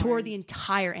 tore the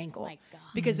entire ankle.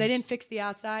 Because they didn't fix the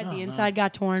outside. The inside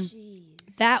got torn. Jeez.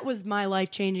 That was my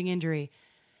life-changing injury.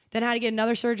 Then I had to get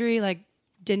another surgery,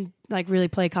 didn't really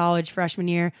play college freshman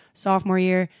year, sophomore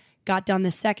year, got done the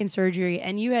second surgery.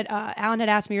 And you had, Alan had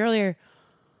asked me earlier,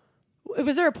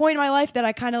 was there a point in my life that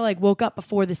I kind of woke up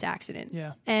before this accident?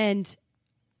 Yeah. And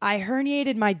I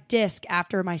herniated my disc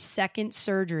after my second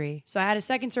surgery. So I had a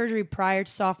second surgery prior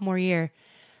to sophomore year.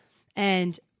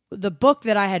 And the book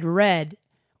that I had read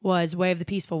was Way of the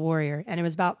Peaceful Warrior. And it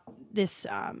was about this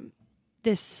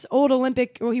old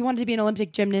Olympic, he wanted to be an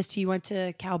Olympic gymnast. He went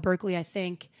to Cal Berkeley, I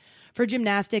think, for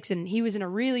gymnastics, and he was in a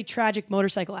really tragic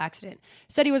motorcycle accident.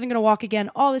 Said he wasn't going to walk again,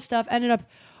 all this stuff, ended up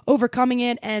overcoming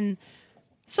it, and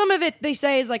some of it they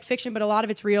say is like fiction, but a lot of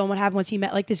it's real. And what happened was he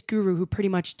met like this guru who pretty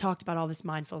much talked about all this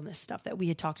mindfulness stuff that we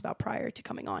had talked about prior to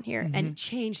coming on here, and it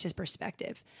changed his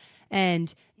perspective.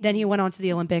 And then he went on to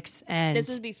the Olympics. And This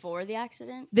was before the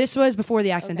accident? this was before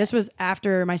the accident. Okay. This was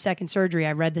after my second surgery.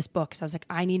 I read this book because I was like,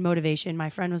 I need motivation. My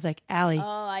friend was like, Allie, Oh,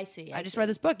 I see. I just read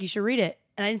this book. You should read it.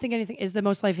 And I didn't think anything is the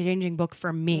most life-changing book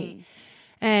for me.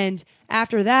 And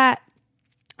after that,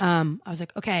 I was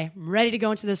like, okay, I'm ready to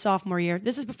go into the sophomore year.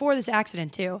 This is before this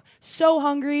accident too. So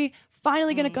hungry,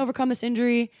 finally going to overcome this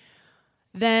injury.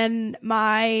 Then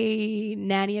my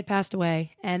nanny had passed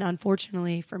away, and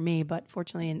unfortunately for me, but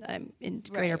fortunately in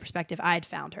greater perspective, I had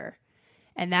found her.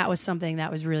 And that was something that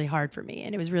was really hard for me,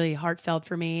 and it was really heartfelt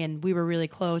for me, and we were really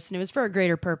close, and it was for a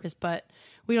greater purpose, but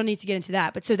we don't need to get into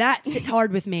that. But so that hit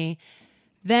hard with me.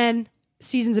 Then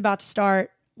season's about to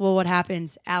start. Well, what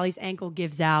happens? Allie's ankle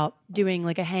gives out doing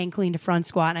like a hang clean to front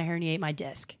squat, and I herniate my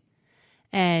disc.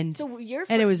 And So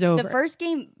and it was over. The first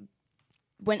game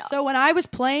So when I was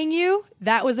playing you,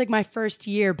 that was like my first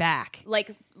year back.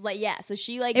 like yeah. So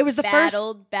she like It was the first-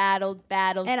 battled,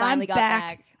 And finally I'm got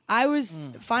back. I was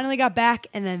finally got back,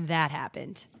 and then that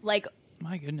happened. Like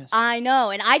My goodness. I know,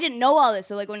 and I didn't know all this.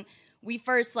 So like when we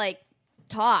first like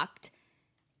talked,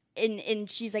 and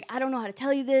she's like, I don't know how to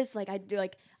tell you this. Like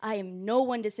I am no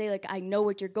one to say like I know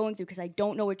what you're going through because I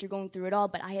don't know what you're going through at all.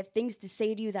 But I have things to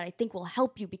say to you that I think will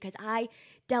help you because I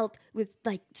dealt with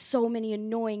like so many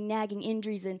annoying nagging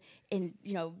injuries and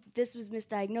you know this was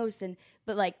misdiagnosed and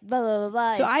but like blah blah blah blah.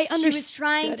 So I She was understood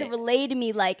trying to it. relay to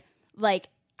me like.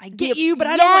 I get you, but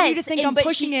I don't want you to think I'm but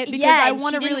pushing she- it because yeah, I and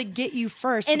want to she didn't- really get you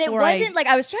first. and it before wasn't like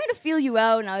I was trying to feel you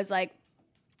out, and I was like,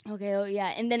 okay, oh yeah.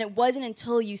 And then it wasn't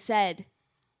until you said,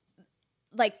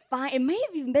 like, fine. It may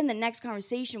have even been the next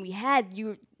conversation we had.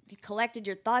 You collected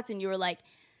your thoughts, and you were like,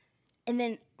 and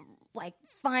then like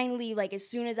finally, like as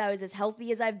soon as I was as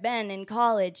healthy as I've been in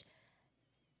college,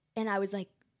 and I was like,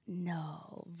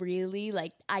 no, really?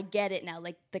 Like, I get it now.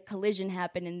 Like, the collision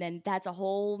happened, and then that's a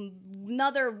whole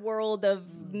another world of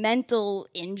mental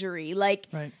injury, like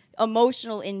Right.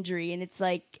 emotional injury. And it's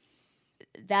like,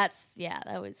 that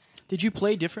was. Did you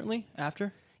play differently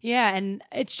after? Yeah, and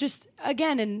it's just,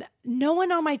 again, and no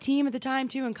one on my team at the time,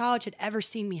 too, in college had ever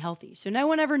seen me healthy. So no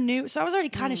one ever knew. So I was already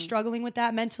kind of struggling with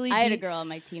that mentally. I had a girl on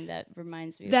my team that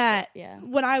reminds me that of yeah.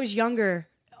 when I was younger,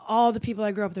 all the people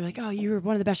I grew up with, they're like, oh, you were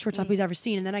one of the best shortstop we've ever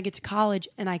seen. And then I get to college,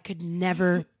 and I could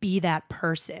never be that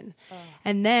person.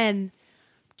 And then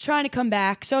trying to come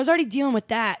back. So I was already dealing with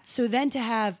that. So then to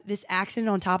have this accident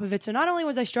on top of it. So not only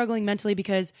was I struggling mentally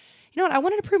because, you know what, I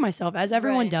wanted to prove myself, as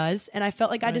everyone Right. does. And I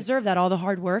felt like I deserved that, all the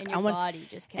hard work. And your body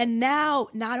just kept. And now,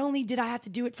 not only did I have to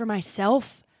do it for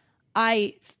myself,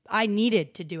 I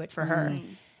needed to do it for her.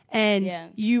 And Yeah.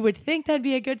 you would think that'd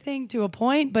be a good thing to a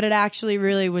point, but it actually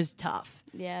really was tough.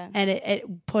 yeah. And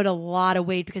it put a lot of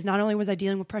weight because not only was I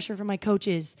dealing with pressure from my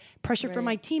coaches, pressure from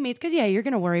my teammates, because, yeah, you're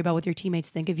going to worry about what your teammates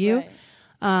think of you.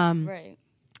 Right.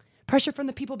 Pressure from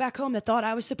the people back home that thought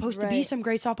I was supposed to be Right. some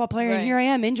great softball player. And Right. here I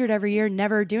am, injured every year,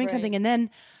 never doing Right. something. And then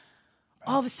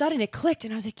all of a sudden it clicked.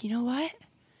 And I was like, you know what?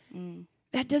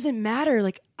 That doesn't matter.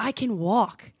 Like, I can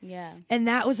walk. Yeah. And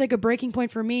that was like a breaking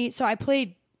point for me. So I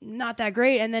played not that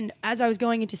great. And then as I was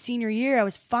going into senior year, I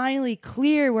was finally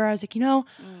clear where I was like, you know,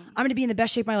 I'm going to be in the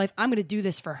best shape of my life. I'm going to do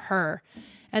this for her.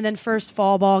 And then first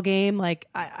fall ball game, like,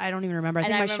 I don't even remember. I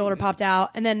think I my remember- shoulder popped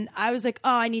out. And then I was like, oh,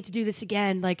 I need to do this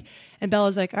again. Like, and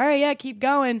Bella's like, all right, yeah, keep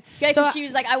going. Yeah, so she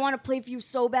was like, I want to play for you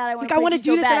so bad. I want Like, I wanna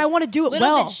do this and I wanna do it Little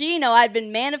well. did she know I'd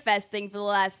been manifesting for the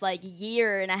last like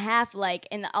year and a half, like,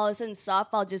 and all of a sudden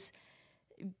softball just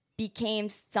became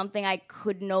something I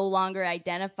could no longer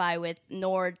identify with,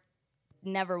 nor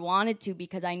never wanted to,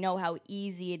 because I know how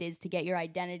easy it is to get your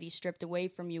identity stripped away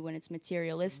from you when it's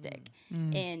materialistic.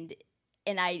 And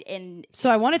so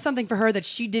I wanted something for her that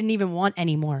she didn't even want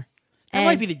anymore. That And-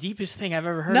 might be the deepest thing I've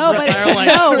ever heard. No, in my but entire life.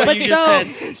 no, What but you just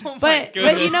so, said. but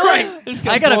you know what?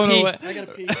 I gotta blown pee. away. I gotta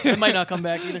pee. It might not come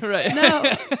back either. Right.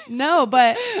 No,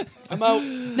 but I'm out.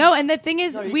 no, and the thing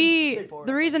is, No, you can say for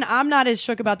the us. reason I'm not as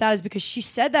shook about that is because she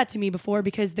said that to me before.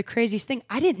 Because the craziest thing,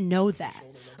 I didn't know that.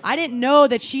 I didn't know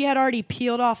that she had already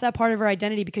peeled off that part of her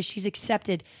identity because she's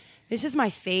accepted. This is my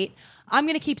fate. I'm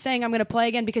gonna keep saying I'm gonna play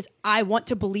again because I want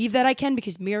to believe that I can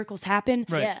because miracles happen.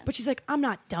 Right. Yeah. But she's like, I'm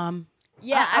not dumb.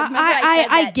 yeah, I remember I said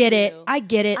that get to it. you. I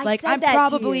get it. I Like, said I'm that to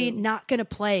probably you. not going to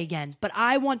play again, but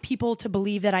I want people to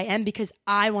believe that I am because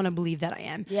I want to believe that I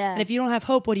am. Yeah. And if you don't have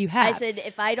hope, what do you have? I said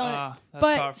if I don't,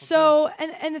 But so,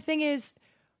 and the thing is,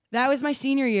 that was my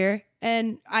senior year.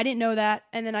 And I didn't know that.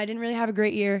 And then I didn't really have a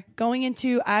great year.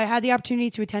 I had the opportunity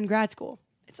to attend grad school.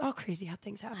 It's all crazy how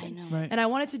things happen. I know. Right. And I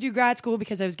wanted to do grad school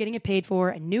because I was getting it paid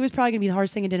for. I knew it was probably going to be the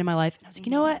hardest thing I did in my life. And I was like,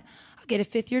 you know what? I'll get a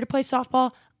 5th year to play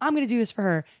softball. I'm going to do this for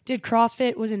her. Did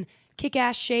CrossFit, was in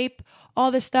kick-ass shape, all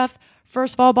this stuff.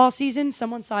 First fall ball season,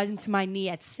 someone slides into my knee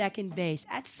at second base.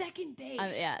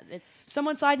 It's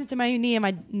Someone slides into my knee and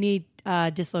my knee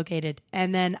dislocated.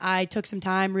 And then I took some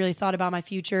time, really thought about my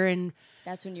future, and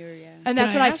that's when you were and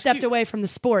that's Can when I I ask stepped you- away from the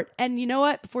sport. And you know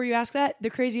what? Before you ask that, the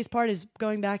craziest part is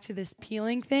going back to this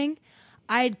peeling thing.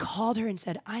 I had called her and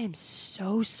said, I am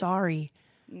so sorry.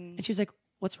 And she was like,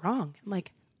 what's wrong? I'm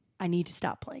like, I need to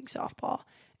stop playing softball.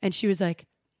 And she was like,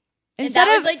 and instead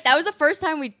that of was that was the first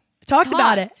time we talked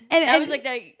about it. that was like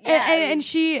the and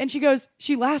she goes,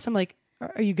 she laughs. I'm like,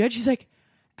 are you good? She's like,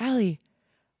 Allie,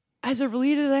 as a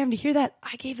relieved as I am to hear that,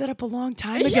 I gave that up a long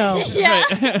time ago.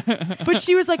 yeah. But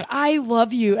she was like, I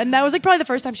love you. And that was like probably the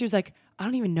first time she was like, I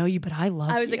don't even know you, but I love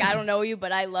you. I was like, I don't know you,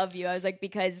 but I love you. I was like,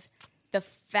 because the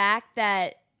fact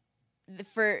that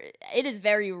it is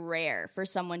very rare for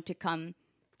someone to come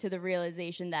to the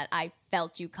realization that I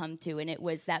felt you come to, and it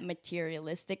was that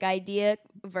materialistic idea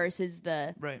versus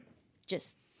the Right.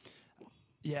 just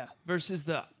Yeah. Versus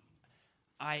the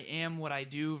I am what I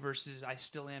do versus I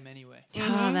still am anyway.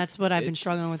 That's what I've been It's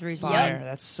struggling with recently. Fire.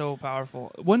 That's so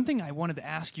powerful. One thing I wanted to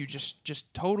ask you,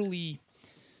 just totally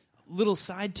little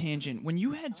side tangent. When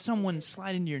you had someone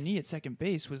slide into your knee at second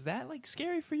base, was that like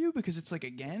scary for you? Because it's like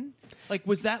again, like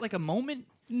was that like a moment?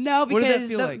 No, What did that because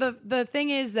feel like? the thing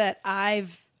is that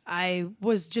I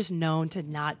was just known to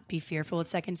not be fearful at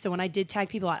second. So when I did tag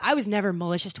people out, I was never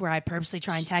malicious to where I purposely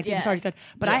try and tag people. Yeah. Sorry, good,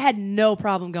 but I had no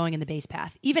problem going in the base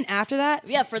path. Even after that,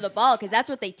 for the ball, because that's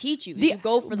what they teach you. You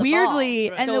go for the weirdly,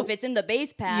 ball. and So the- if it's in the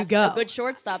base path, you go. a good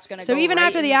shortstop's gonna go. so even right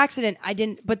after the in- accident, I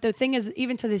didn't. But the thing is,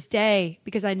 even to this day,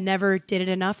 because I never did it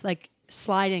enough, like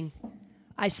sliding,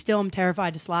 I still am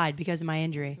terrified to slide because of my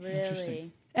injury.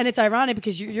 really. And it's ironic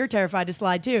because you're terrified to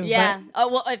slide too. Yeah.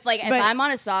 but- If but- I'm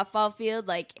on a softball field,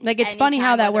 like it's funny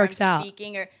how anytime, that whether works I'm out.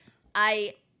 Speaking or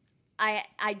I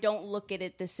don't look at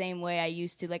it the same way I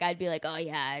used to. Like I'd be like, oh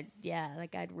yeah,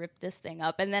 like I'd rip this thing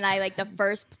up, and then I like the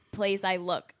first place I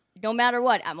look, no matter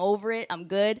what, I'm over it, I'm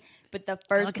good. But the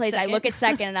first look at place I second. look at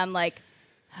second, and I'm like,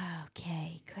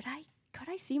 okay, could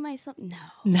I see myself? No,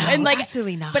 No,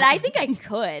 absolutely not. But I think I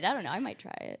could. I don't know. I might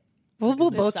try it. we'll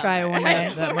both try it summer. one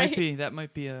day. That Right.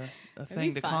 might be a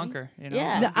thing be to fun. conquer. You know?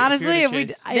 Yeah. A fear Honestly, to if we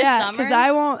chase. because summer,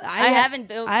 I won't. I haven't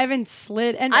dove- I haven't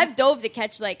slid, and I've dove to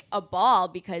catch like a ball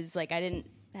because like I didn't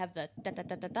have the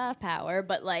da power,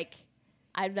 but like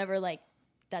I've never like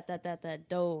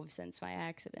dove since my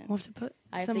accident. we'll have to put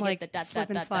I have some to get like the da- slip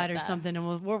da- and da- slide da- or da. something, and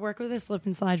we'll work with this slip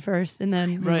and slide first, and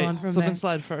then move Right. on from Slip there. and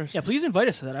slide first. Yeah, please invite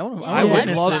us to that. I want to. I would That'd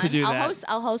be love fun. to do I'll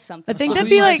that. host something. I think So that'd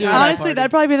please be like do that honestly, party.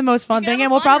 that'd probably be the most fun can thing, have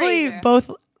and a we'll probably fundraiser.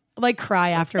 both like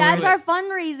cry afterwards. That's our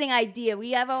fundraising idea.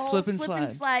 We have a whole Slip and slip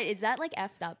and slide. Is that like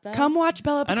effed up though? Come watch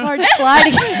Bella I don't- Picard slide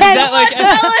again. That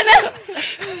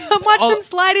like Come watch them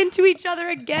slide into each other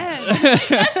again.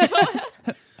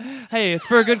 hey, it's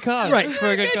for a good cause. Right. It's for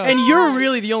a good cause. And you're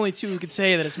really the only two who could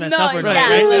say that it's messed No, up or not, yeah,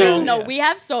 right? literally, So, no. We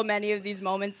have so many of these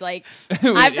moments. Like Wait,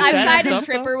 I've is that tried effed to up,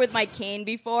 trip though? her with my cane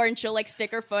before, and she'll like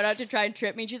stick her foot out to try and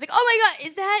trip me. And she's like, "Oh my god,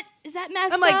 is that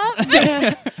messed I'm like,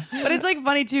 up?" but it's like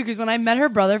funny too because when I met her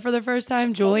brother for the first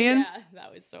time, Julian. Yeah,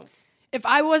 that was so. If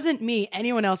I wasn't me,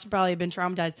 anyone else would probably have been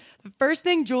traumatized. The first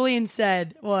thing Julian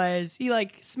said was he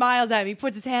like smiles at me,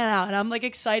 puts his hand out, and I'm like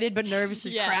excited but nervous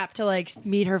as Yeah. crap to like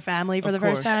meet her family for Of the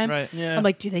first course, time. right. Yeah. I'm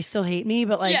like, do they still hate me?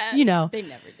 But like, Yeah, you know. they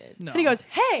never did. No. And he goes,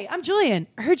 "Hey, I'm Julian.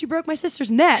 I heard you broke my sister's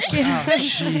neck." Oh,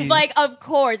 jeez. Like, of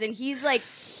course, and he's like,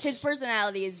 his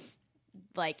personality is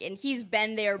like, and he's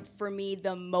been there for me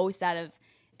the most out of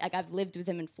like I've lived with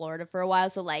him in Florida for a while,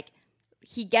 so like.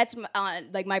 He gets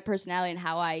like my personality and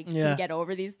how I Yeah. can get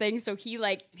over these things. So he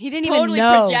like He didn't totally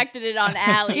even know. projected it on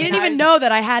Allie. He didn't and I even was- know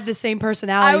that I had the same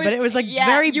personality, but it was like yeah,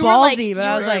 very you were like- ballsy. But you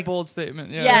I was Very like, bold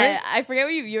statement. Yeah. Yeah, I forget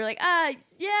what you were like.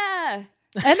 Yeah.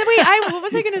 and then what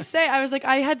was I gonna say? I was like,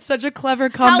 I had such a clever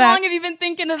How comeback. long have you been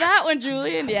thinking of that one,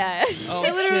 Julian? Yeah. Oh,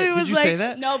 It literally shit. was Did you like- say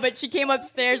that? No, but she came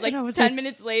upstairs like I was 10 like-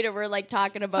 minutes later. We're like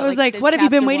talking about. I was like, this "What have you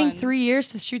been chapter waiting 1. 3 years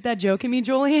to shoot that joke at me,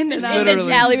 Julian?" And I And was then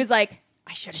Literally. Allie was like,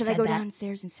 I should "Should have I go said that.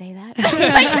 downstairs and say that?"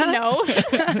 like, no.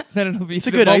 Then it'll be It's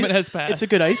a the good moment has passed. It's a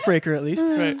good icebreaker at least.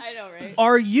 Right. I know, right?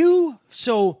 Are you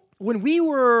so when we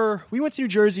went to New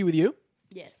Jersey with you?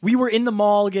 Yes. We were in the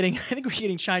mall getting I think we were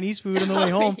getting Chinese food on the way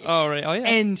home. Oh right. Oh yeah.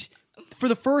 And for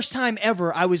the first time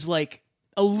ever, I was like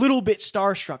a little bit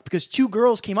starstruck because two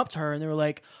girls came up to her and they were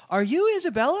like, "Are you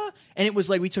Isabella?" And it was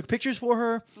like we took pictures for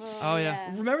her. oh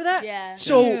yeah. Remember that? Yeah.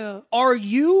 So Yeah. are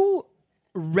you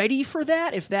ready for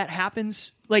that if that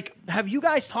happens? Like, have you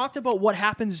guys talked about what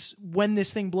happens when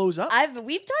this thing blows up?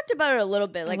 We've talked about it a little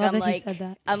bit. Like love I'm that he like said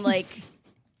that. I'm like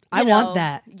I want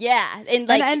that. Yeah, and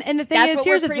like and the thing that's is, what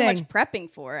here's we're the pretty thing. much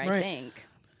prepping for. I Right. think.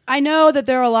 I know that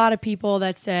there are a lot of people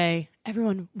that say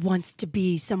everyone wants to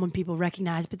be someone people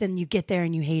recognize, but then you get there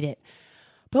and you hate it.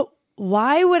 But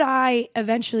why would I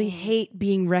eventually hate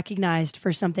being recognized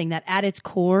for something that at its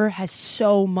core has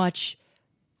so much,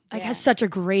 like has such a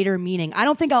greater meaning? I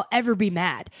don't think I'll ever be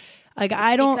mad. Like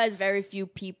I don't, because very few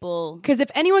people. because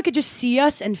if anyone could just see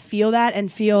us and feel that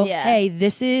and feel, Yeah. hey,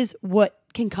 this is what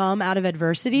can come out of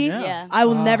adversity, Yeah. I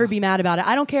will never be mad about it.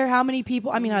 I don't care how many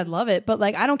people, I mean, I'd love it, but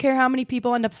like, I don't care how many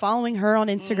people end up following her on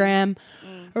Instagram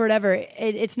or whatever.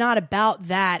 It's not about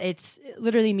that. It's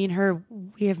literally me and her,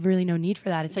 we have really no need for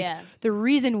that. It's like Yeah. the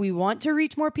reason we want to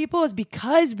reach more people is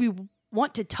because we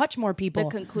want to touch more people. The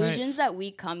conclusions that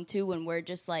we come to when we're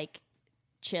just like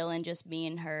chilling, just me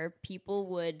and her, people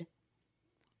would,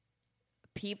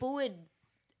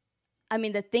 I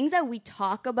mean, the things that we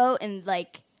talk about and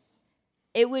like,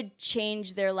 it would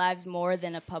change their lives more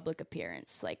than a public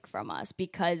appearance, like from us,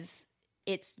 because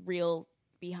it's real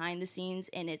behind the scenes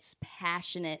and it's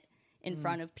passionate in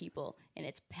front of people, and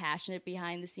it's passionate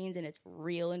behind the scenes and it's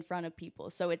real in front of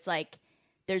people. So it's like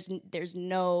there's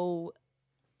no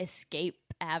escape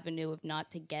avenue of not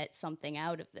to get something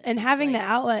out of this. And It's having like, the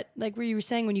outlet, like where you were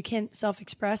saying, when you can't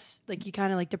self-express, like you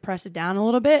kind of like depress it down a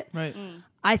little bit. Right.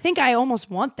 I think I almost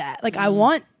want that. Like I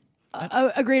want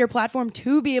a greater platform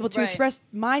to be able to Right. express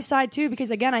my side too,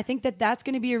 because again, I think that that's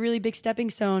going to be a really big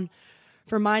stepping stone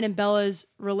for mine and Bella's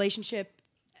relationship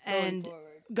and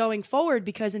going forward,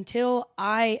 because until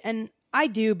I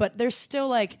do, but there's still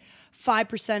like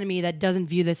 5% of me that doesn't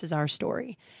view this as our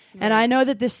story. Right. And I know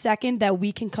that the second that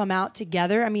we can come out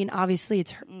together, I mean, obviously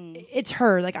it's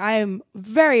her. Like I am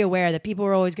very aware that people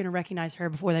are always going to recognize her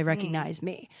before they recognize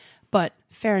me. But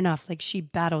fair enough, like she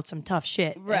battled some tough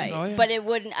shit. right. Oh, yeah. But it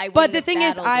wouldn't. But the thing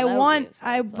is, I want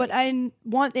you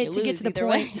it to get lose to the either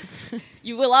point. way.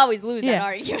 You will always lose that Yeah.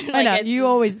 argument. I know Like, you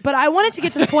always, but I want it to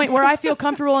get to the point where I feel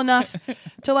comfortable enough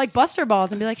to like bust her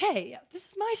balls and be like, "Hey, this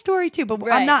is my story too." But I'm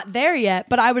Right. not there yet.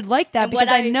 But I would like that And what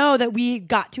because I I- know that we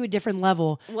got to a different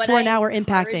level to what where I now we're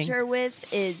encourage impacting. her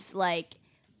with is like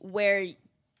where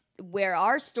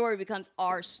our story becomes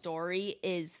our story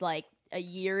is like a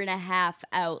year and a half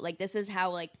out. Like this is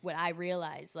how like what I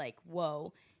realized, like,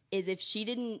 whoa, is if she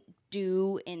didn't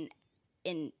do in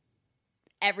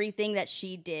everything that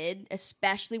she did,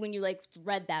 especially when you like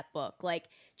read that book, like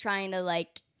trying to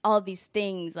like all these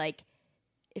things, like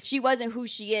if she wasn't who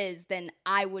she is, then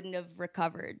I wouldn't have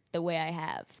recovered the way I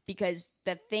have, because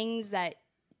the things that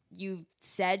you've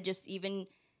said, just even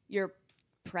your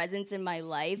presence in my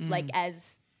life, like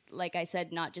I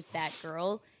said, not just that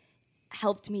girl,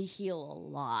 helped me heal a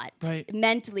lot. Right.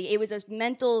 Mentally. It was a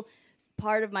mental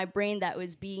part of my brain that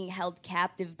was being held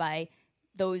captive by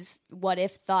those what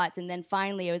if thoughts. And then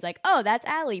finally it was like, oh, that's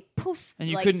Allie. Poof. And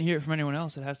you like, couldn't hear it from anyone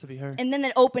else. It has to be her. and then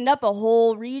it opened up a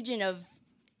whole region of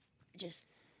just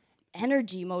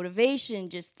energy, motivation,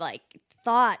 just like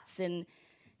thoughts, and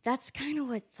that's kind of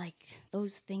what like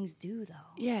those things do, though.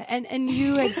 Yeah, and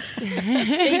you had, They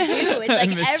do. It's like I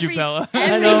missed you, Bella.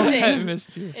 everything. I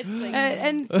missed you. It's like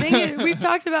and thing is, we've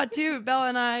talked about too, Bella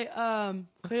and I.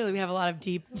 Clearly, we have a lot of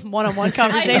deep one-on-one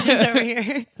conversations over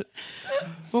here.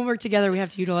 When we're together, we have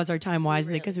to utilize our time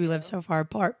wisely because we live so far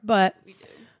apart. But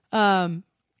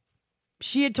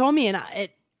she had told me, and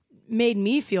it made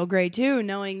me feel great too,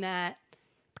 knowing that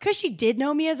because she did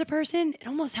know me as a person, it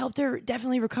almost helped her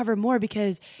definitely recover more,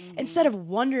 because instead of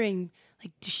wondering,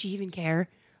 like, does she even care?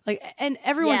 Like, and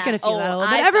everyone's Yeah. going to feel Oh, that a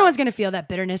little I bit. Everyone's felt- going to feel that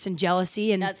bitterness and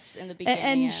jealousy. And that's in the beginning.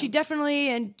 and yeah. she definitely,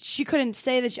 and she couldn't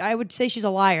say that. I would say she's a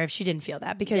liar if she didn't feel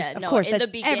that, because Yeah, of no, course in the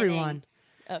that's beginning- everyone.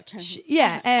 Oh,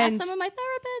 Yeah, and ask some of my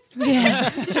therapists. yeah,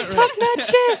 talk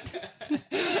that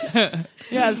shit.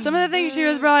 Yeah, some of the things she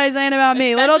was probably saying about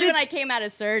me. Little Especially did when I she, came out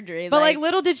of surgery. but like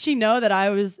little did she know that I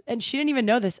was, and she didn't even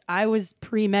know this. I was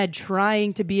pre-med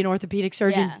trying to be an orthopedic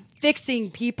surgeon, Yeah.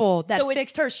 fixing people that So it's-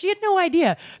 fixed her. She had no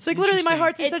idea. So like literally, my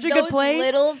heart's in it's such a those good place.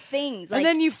 little things. Like, And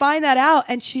then you find that out,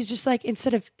 and she's just like,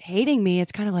 instead of hating me,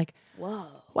 it's kind of like, whoa.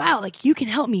 wow, like you can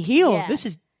help me heal. Yeah. This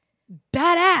is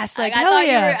badass. Like, I hell thought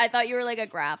yeah. I thought you were like a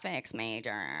graphics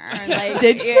major. Like,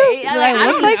 Did you? Yeah, Did like, I I look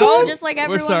don't like know, one? just like We're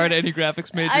everyone. sorry to any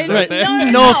graphics majors I- right there. no,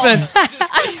 No no. offense.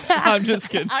 I'm just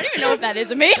kidding. I don't even know if that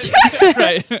is a major.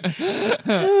 Right.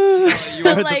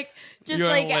 But like, just you are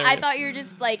like I hilarious. thought you were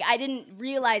just like I didn't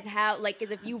realize how like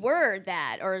because if you were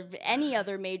that or any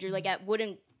other major, like that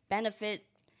wouldn't benefit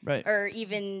Right. or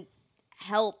even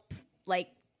help like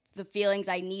the feelings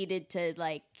I needed to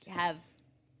like have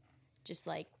just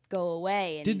like go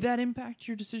away. And Did that impact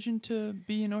your decision to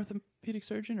be an orthopedic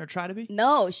surgeon or try to be?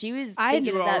 No, she was. Thinking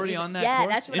You were of that already on that Yeah,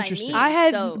 course? that's what I Interesting. mean. I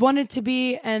had So- wanted to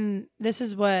be, and this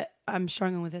is what I'm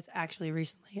struggling with. This actually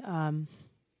recently. I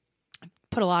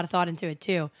put a lot of thought into it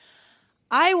too.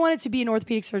 I wanted to be an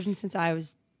orthopedic surgeon since I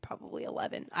was probably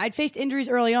 11. I'd faced injuries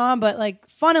early on, but like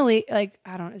funnily, like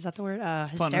I don't. Is that the word?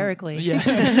 Hysterically.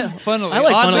 Yeah. Funnily. I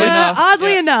like oddly funnily. enough.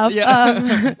 Oddly Yeah. enough.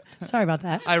 Yeah. Sorry about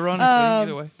that. Ironically,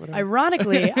 either way. Whatever.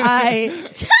 Ironically, I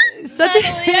such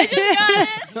Finally, I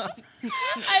just got it.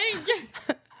 I didn't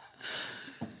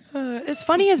get. as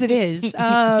funny as it is.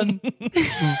 Get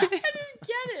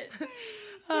it.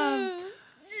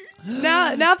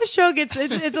 Now the show gets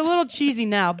it's a little cheesy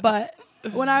now, but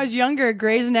when I was younger,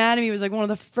 Grey's Anatomy was like one of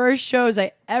the first shows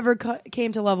I ever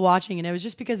came to love watching, and it was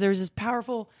just because there was this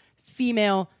powerful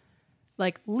female,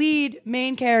 like lead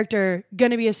main character,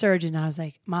 gonna be a surgeon. And I was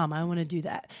like, Mom, I want to do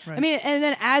that. Right. I mean, and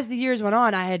then as the years went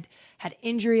on, I had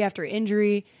injury after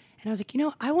injury, and I was like,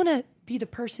 I want to be the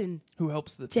person Who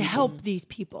helps the to people? help these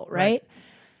people, right?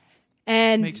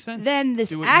 And Makes sense. then this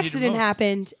Do what you need the accident most.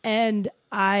 happened, and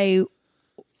I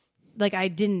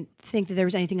didn't think that there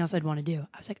was anything else I'd want to do.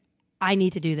 I was like, I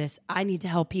need to do this. I need to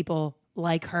help people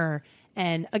like her.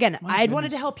 And again, I'd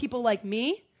wanted to help people like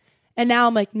me, and now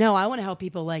I'm like, no, I want to help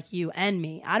people like you and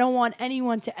me. I don't want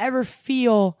anyone to ever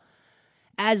feel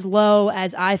as low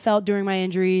as I felt during my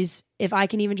injuries. If I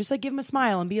can even just like give them a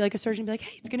smile and be like a surgeon, be like,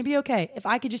 hey, it's going to be okay. If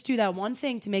I could just do that one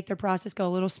thing to make their process go a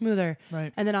little smoother,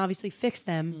 Right. and then obviously fix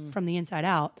them from the inside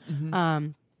out,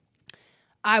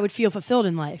 I would feel fulfilled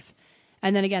in life.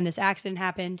 And then again, this accident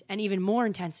happened, and even more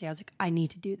intensely, I was like, I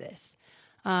need to do this.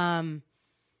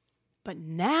 But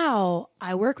now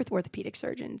I work with orthopedic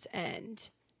surgeons, and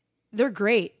they're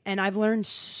great, and I've learned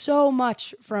so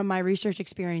much from my research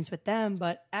experience with them.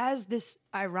 But as this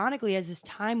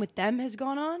time with them has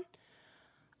gone on,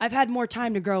 I've had more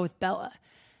time to grow with Bella.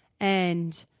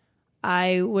 And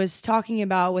I was talking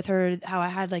about with her how I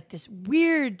had like this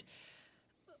weird,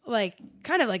 like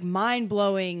kind of like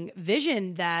mind-blowing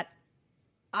vision that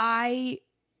I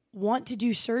want to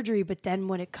do surgery, but then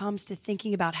when it comes to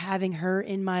thinking about having her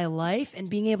in my life and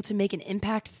being able to make an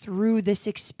impact through this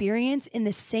experience in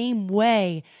the same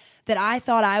way that I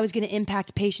thought I was going to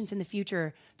impact patients in the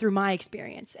future through my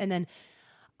experience. And then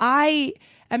I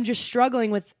am just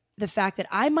struggling with the fact that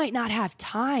I might not have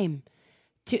time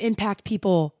to impact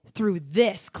people through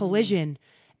this collision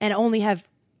and only have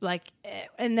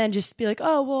and then just be like,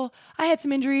 oh, well, I had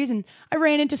some injuries and I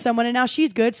ran into someone and now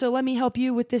she's good, so let me help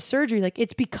you with this surgery. Like,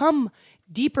 it's become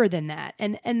deeper than that.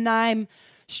 And I'm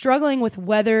struggling with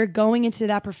whether going into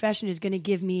that profession is going to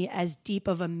give me as deep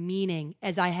of a meaning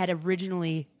as I had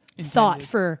originally thought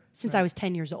since I was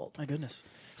 10 years old. My goodness.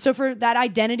 So for that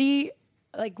identity,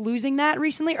 like losing that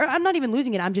recently, or I'm not even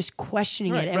losing it, I'm just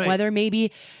questioning it, and whether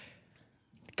maybe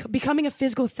becoming a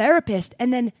physical therapist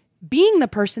and then being the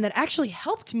person that actually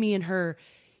helped me and her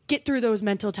get through those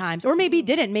mental times, or maybe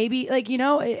didn't, maybe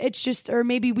it's just, or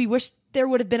maybe we wish there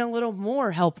would have been a little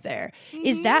more help there.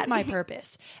 Is that my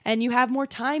purpose? And you have more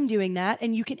time doing that,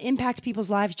 and you can impact people's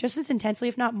lives just as intensely,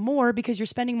 if not more, because you're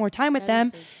spending more time with them.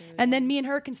 so true, And then me and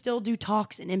her can still do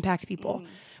talks and impact people.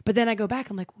 But then I go back,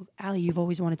 I'm like, well, Allie, you've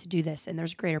always wanted to do this, and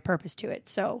there's a greater purpose to it.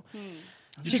 So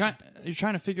You're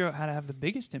trying to figure out how to have the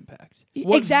biggest impact.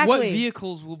 Exactly. What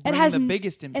vehicles will bring the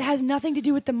biggest impact? It has nothing to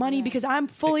do with the money, because I'm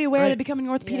fully aware that becoming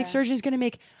an orthopedic Yeah. surgeon is going to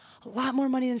make a lot more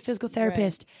money than a physical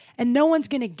therapist. And no one's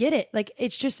going to get it. Like,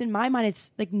 it's just in my mind, it's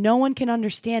like no one can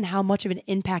understand how much of an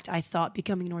impact I thought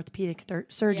becoming an orthopedic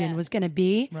surgeon Yeah. was going to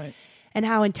be. Right. And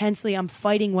how intensely I'm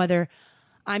fighting whether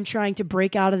I'm trying to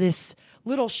break out of this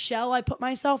little shell I put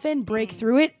myself in, break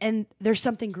through it, and there's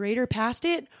something greater past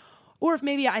it. Or if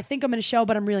maybe I think I'm in a shell,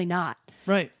 but I'm really not.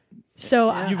 Right.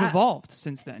 So You've evolved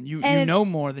since then. You know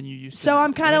more than you used to. So know,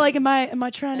 I'm kind of right? like, am I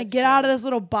trying to That's get true. out of this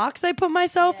little box I put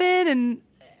myself in,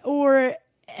 or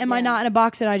am I not in a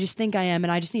box that I just think I am,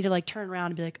 and I just need to like turn around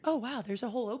and be like, oh wow, there's a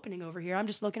whole opening over here. I'm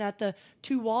just looking at the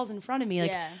two walls in front of me.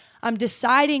 Like, Yeah. I'm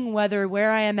deciding whether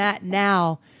where I am at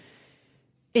now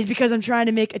is because I'm trying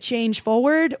to make a change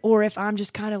forward, or if I'm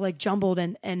just kind of like jumbled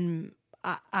and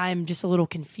I'm just a little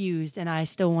confused, and I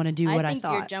still want to do what I think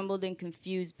you're thought. jumbled and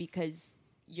confused because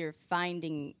you're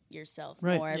finding yourself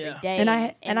Right. more every Yeah. day, And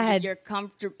I had-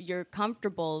 you're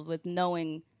comfortable with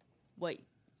knowing what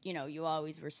you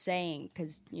always were saying,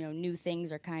 because new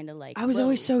things are kind of like I was whoa.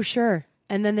 always so sure.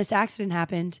 And then this accident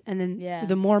happened. And then Yeah.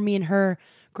 the more me and her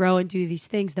grow and do these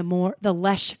things, the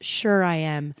less sure I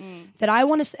am that I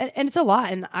want to, and it's a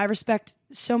lot. And I respect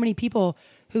so many people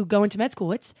who go into med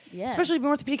school. It's, Yeah. especially being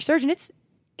an orthopedic surgeon, it's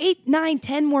 8, 9,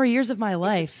 10 more years of my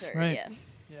life. absurd, Right. yeah.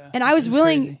 Yeah. And I was It's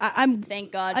willing. crazy. I'm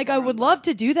Thank God. like for I him, would but- love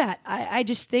to do that. I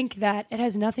just think that it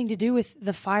has nothing to do with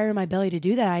the fire in my belly to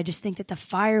do that. I just think that the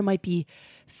fire might be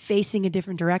facing a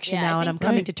different direction Yeah, I now, and I'm think-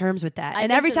 coming Right. to terms with that. I And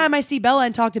think every the- time I see Bella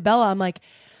and talk to Bella, I'm like,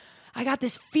 I got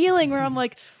this feeling where I'm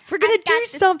like, we're gonna got do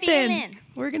this something. feeling.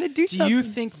 We're gonna do Do something. you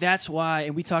think that's why?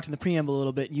 And we talked in the preamble a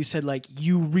little bit. You said like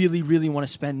you really, really want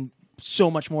to spend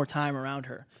so much more time around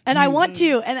her. And I want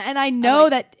to, and I know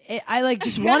that I like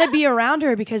just want to be around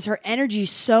her because her energy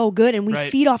is so good, and we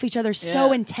Right. feed off each other so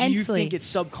Yeah. intensely. Do you think it's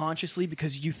subconsciously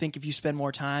because you think if you spend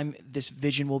more time, this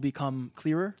vision will become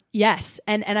clearer? Yes,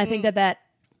 and I think that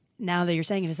now that you're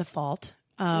saying it is a fault,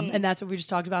 and that's what we just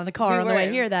talked about in the car We on the way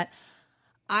were. here. That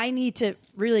I need to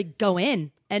really go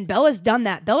in, and Bella's done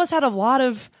that. Bella's had a lot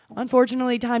of,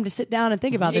 unfortunately, time to sit down and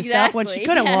think about this stuff when she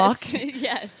couldn't walk.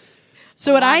 Yes.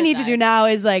 So what lot I of need to do time. now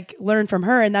is like learn from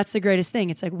her, and that's the greatest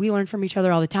thing. It's like we learn from each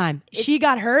other all the time. She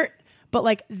got hurt, but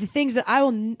like the things that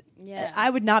Yeah. I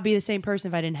would not be the same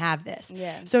person if I didn't have this.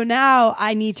 Yeah. So now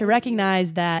I need to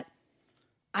recognize that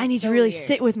I need to so really weird.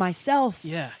 sit with myself.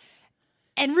 Yeah.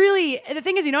 And really, the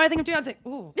thing is, you know what I think I'm doing? I'm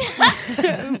thinking,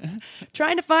 ooh. Oops.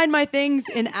 Trying to find my things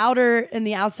in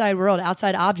the outside world,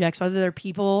 outside objects, whether they're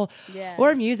people Yeah.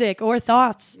 or music or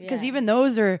thoughts. Because Yeah. even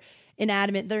those are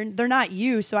inanimate. They're not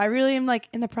you. So I really am like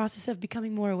in the process of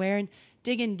becoming more aware and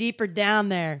digging deeper down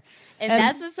there. And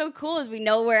that's what's so cool is we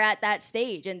know we're at that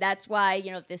stage, and that's why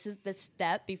this is the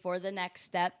step before the next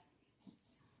step.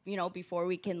 Before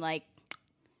we can like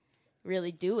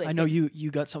really do it. I know you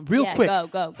got some real Yeah, quick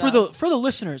go. for the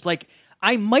listeners. Like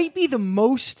I might be the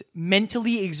most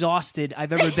mentally exhausted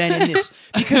I've ever been in this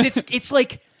because it's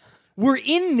like we're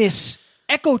in this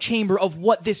echo chamber of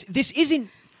what this isn't.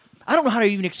 I don't know how to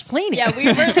even explain it. Yeah, we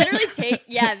were literally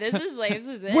this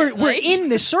is it. We're Like, in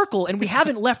this circle and we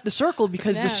haven't left the circle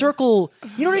because the circle.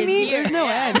 You know what I it's mean? here. There's no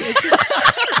Yeah.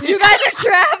 end. You guys are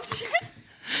trapped.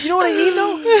 You know what I mean,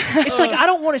 though? It's like I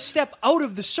don't want to step out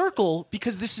of the circle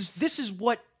because this is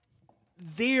what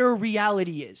their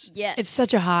reality is. Yeah. It's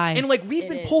such a high. And like we've It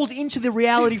been is. pulled into the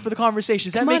reality for the conversation.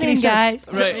 Does that Come make on any in, sense? guys.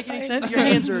 Does that Right. make any sense? Your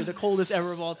hands are the coldest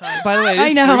ever of all time. By the way, it I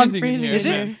is know, I'm freezing in freezing here. Is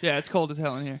it? Yeah. Yeah, it's cold as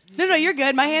hell in here. no, you're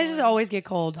good. My hands just always get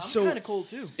cold. I'm kind of cold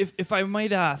too. If I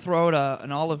might throw out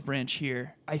an olive branch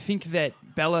here, I think that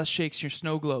Bella shakes your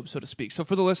snow globe, so to speak. So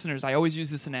for the listeners, I always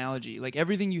use this analogy. Like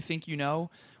everything you think you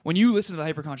know, when you listen to the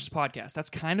Hyperconscious podcast, that's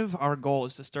kind of our goal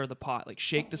is to stir the pot, like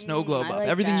shake the snow globe I up. like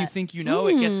Everything you that. think you know,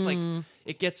 it gets like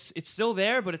it's still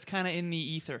there, but it's kind of in the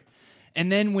ether.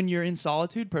 And then when you're in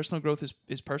solitude, personal growth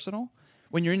is personal.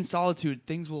 When you're in solitude,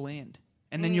 things will land.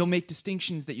 And then you'll make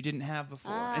distinctions that you didn't have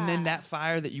before. And then that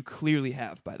fire that you clearly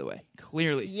have, by the way,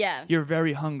 clearly. Yeah. You're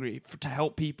very hungry to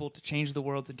help people, to change the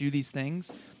world, to do these things.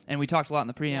 And we talked a lot in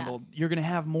the preamble. You're going to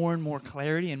have more and more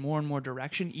clarity and more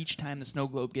direction each time the snow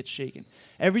globe gets shaken.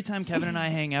 Every time Kevin and I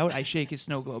hang out, I shake his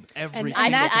snow globe. Every And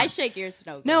single that's- time. I shake your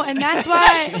snow globe. No, and that's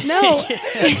why no.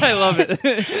 I love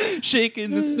it.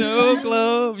 Shaking the snow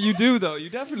globe. You do, though. You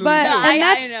definitely But- do. No, and I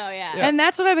that's- know, yeah. And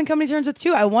that's what I've been coming to terms with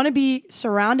too. I want to be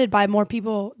surrounded by more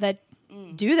people that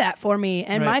do that for me.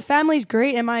 And Right. my family's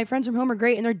great and my friends from home are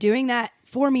great and they're doing that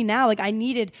for me now. Like I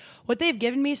needed what they've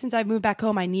given me since I've moved back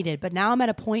home, I needed. But now I'm at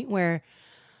a point where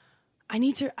I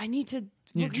need to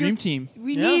Your dream team.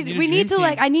 we Yeah, need you we a need to dream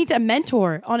like team. I need a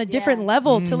mentor on a different Yeah.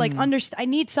 level to like understand. I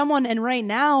need someone, and right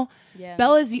now Yeah.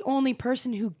 Bella's the only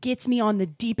person who gets me on the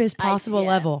deepest possible yeah.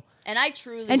 level. And I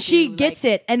truly And she do, gets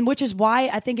like, it, and which is why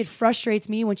I think it frustrates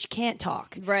me when she can't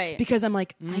talk. Right. Because I'm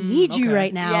like, I need you okay.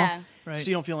 right now. Yeah. Right. So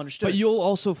you don't feel understood. But you'll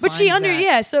also find But she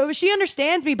that- so she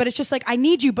understands me, but it's just like I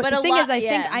need you. But But the a thing is, lot- I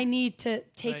think yeah. I need to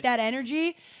take Right. that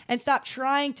energy and stop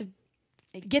trying to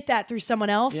get that through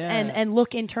someone else Yeah. and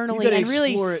look internally gotta and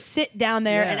really explore it. sit down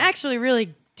there Yeah. and actually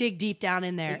really dig deep down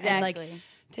in there and like Exactly.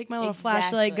 take my little Exactly.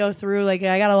 flashlight, go through. Like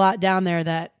I got a lot down there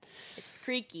that It's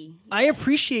creaky. I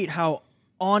appreciate how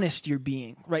honest you're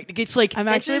being. Right? It's like I'm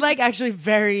This actually is-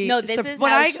 very. No, this is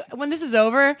when how when this is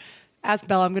over. Ask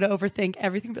Bella. I'm going to overthink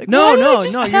everything. Be like, No, why did I no,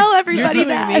 just no. Tell you're everybody doing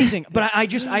that. amazing. But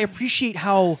I appreciate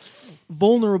how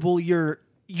vulnerable you're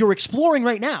exploring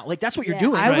right now. Like that's what you're Yeah.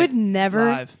 doing. I Right. would never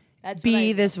Live. That's be what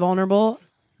I- this vulnerable.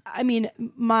 I mean,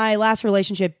 my last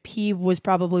relationship, he was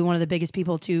probably one of the biggest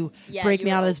people to Yeah, break you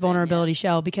me out were of this open, vulnerability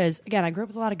shell because, again, I grew up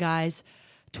with a lot of guys,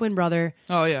 twin brother.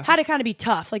 Oh, yeah. Had to kind of be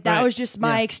tough. Like that Right. was just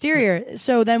my Yeah. exterior.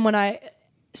 So then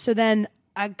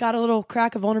I got a little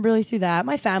crack of vulnerability through that.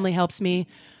 My family helps me,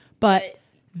 but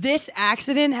this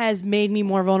accident has made me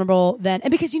more vulnerable than,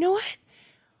 and because you know what?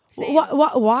 Same.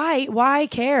 Why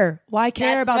care? Why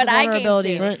care That's about what the I came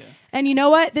vulnerability? to. Right. And you know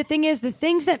what? The thing is, the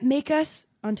things that make us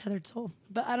untethered soul,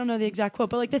 but I don't know the exact quote,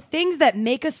 but like the things that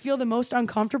make us feel the most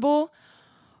uncomfortable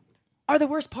are the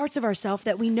worst parts of ourselves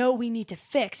that we know we need to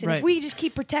fix. And if Right. we just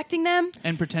keep protecting them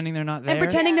And pretending they're not there. and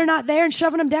pretending they're not there and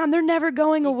shoving them down, they're never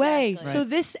going away. Exactly. So Right.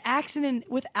 this accident,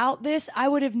 without this, I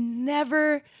would have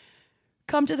never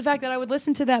come to the fact that I would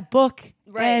listen to that book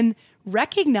Right. and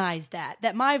recognize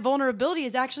that my vulnerability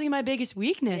is actually my biggest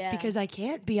weakness Yeah. because I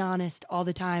can't be honest all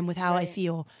the time with how I Right.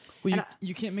 feel. Well, And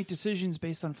you can't make decisions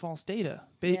based on false data,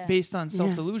 Yeah. based on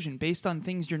self-delusion, based on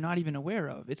things you're not even aware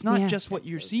of. It's not Yeah. just what That's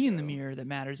you so see in the true. mirror that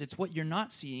matters. It's what you're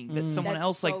not seeing that someone That's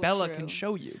else so like Bella true. can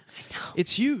show you.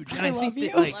 It's huge. And I, think love that,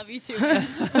 you. like, Love you too.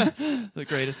 the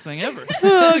greatest thing ever.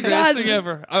 the greatest thing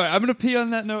ever. All right, I'm going to pee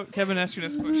on that note. Kevin, ask your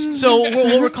next question. So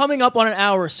we're coming up on an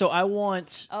hour, so I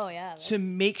want Oh yeah. to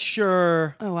make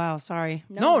sure. Oh, wow. Sorry.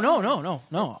 No.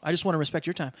 I just want to respect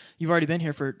your time. You've already been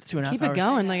here for 2.5 Keep hours. it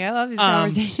going. Like, I love these Um,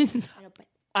 conversations.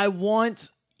 I want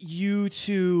you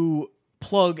to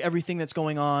plug everything that's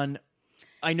going on.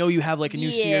 I know you have like a new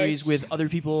Yes. series with other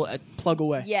people at Plug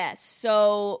Away. Yes.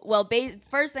 So, well,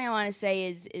 first thing I want to say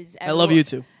is I love you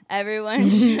too.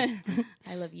 Everyone,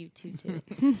 I love you too.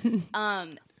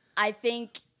 I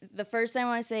think the first thing I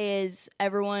want to say is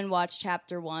everyone watch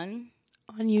chapter 1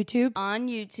 On YouTube. on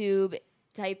YouTube.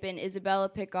 Type in Isabella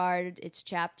Pickard. It's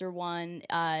chapter 1.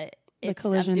 The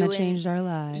collision that changed our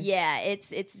lives. Yeah,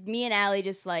 it's me and Allie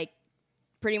just like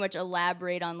pretty much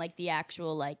elaborate on like the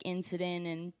actual like incident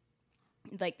and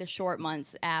like the short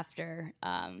months after.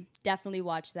 Definitely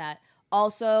watch that.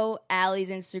 Also, Allie's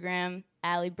Instagram,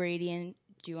 Allie Bradian.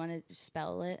 Do you want to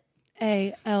spell it?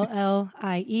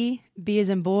 ALLIE. B as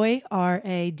in boy.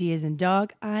 RAD as in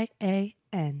dog.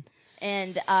 IAN.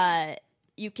 And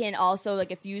you can also,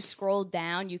 like, if you scroll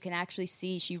down, you can actually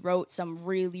see she wrote some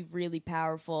really, really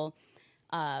powerful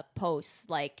posts,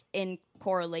 like, in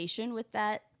correlation with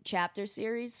that chapter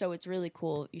series. So it's really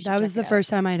cool. You should That was check the it out. first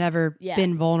time I'd ever Yeah.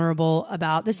 been vulnerable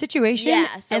about the situation,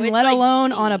 Yeah, so and it's, let like,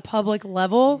 alone on a deep. public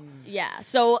level. Yeah.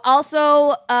 So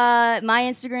also, my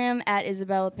Instagram at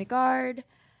Isabella Pickard.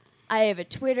 I have a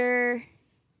Twitter,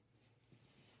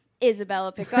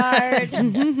 Isabella Pickard,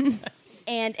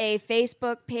 and a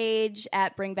Facebook page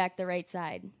at Bring Back the Right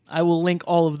Side. I will link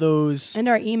all of those And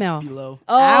our email. below.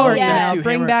 Oh, Our yeah. too, email. hammer.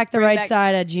 Bring back the Bring right back-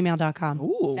 side at gmail.com.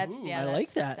 Ooh, That's I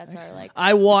like that. That's our like.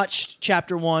 I watched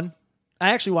chapter 1. I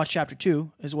actually watched chapter 2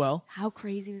 as well. How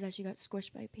crazy was that? She got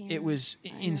squished by a piano. It was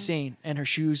insane, and her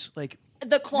shoes like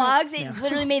the clogs. It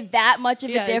literally made that much of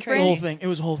Yeah, a crazy. the whole difference. thing. It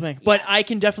was a whole thing. But I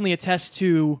can definitely attest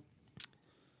to,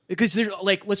 because there's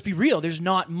like, let's be real. There's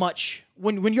not much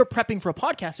when you're prepping for a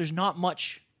podcast. There's not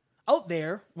much out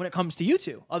there when it comes to you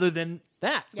two, other than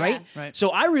that, Yeah. right? Right. So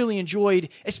I really enjoyed,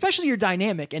 especially your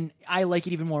dynamic, and I like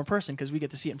it even more in person because we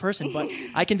get to see it in person. But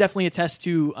I can definitely attest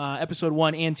to episode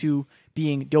 1 and 2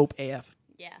 being dope AF.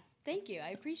 Yeah. Thank you. I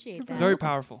appreciate that. Very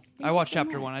powerful. I you watched so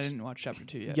chapter much. 1. I didn't watch chapter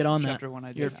 2 yet. Get on that. Chapter 1 I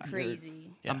did. You're- It's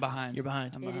crazy. I'm behind. You're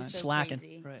behind. I'm It behind. is so Slacking.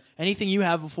 crazy. Right. Anything you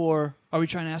have before? Are we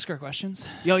trying to ask our questions?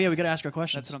 Oh yeah, we got to ask our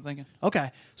questions. That's what I'm thinking.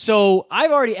 Okay, so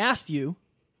I've already asked you,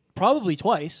 probably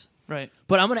twice, Right.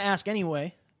 but I'm going to ask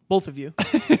anyway, both of you,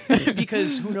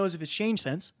 because who knows if it's changed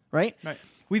since, right? Right.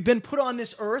 We've been put on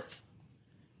this earth,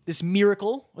 this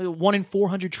miracle, 1 in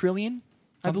 400 trillion,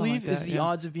 I Something believe, like is that, the yeah.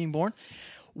 odds of being born.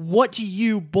 What do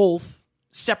you both,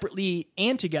 separately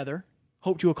and together,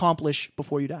 hope to accomplish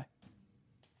before you die?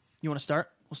 You want to start?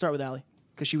 We'll start with Allie,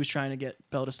 because she was trying to get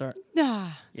Bella to start.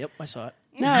 Ah, Yep, I saw it.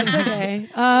 no, it's okay.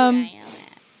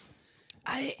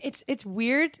 It's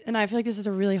weird, and I feel like this is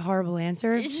a really horrible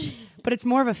answer, but it's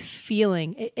more of a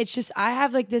feeling. It's just I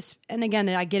have like this, and again,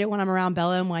 I get it when I'm around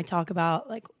Bella and when I talk about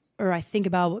like, or I think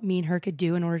about what me and her could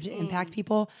do in order to impact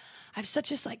people. I have such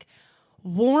this like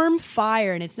warm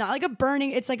fire, and it's not like a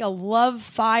burning; it's like a love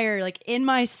fire, like in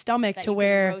my stomach That to you can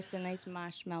where roast a nice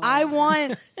marshmallow.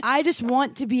 I just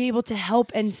want to be able to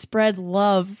help and spread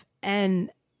love and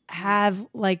have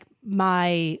like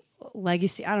my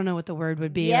legacy. I don't know what the word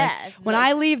would be. Yeah, Like, when like-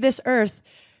 I leave this earth,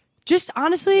 just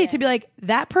honestly to be like,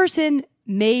 that person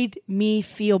made me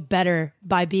feel better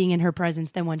by being in her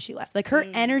presence than when she left. Like her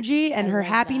energy and I her love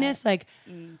happiness, that. like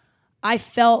I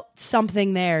felt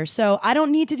something there. So I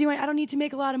don't need to do it. I don't need to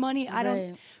make a lot of money. I don't.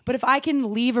 Right. But if I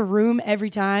can leave a room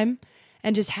every time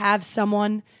and just have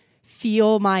someone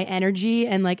feel my energy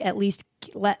and like at least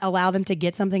allow them to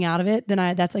get something out of it, then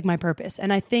that's like my purpose.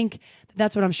 And I think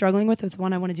that's what I'm struggling with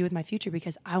what I want to do with my future,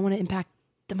 because I want to impact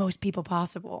the most people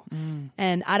possible.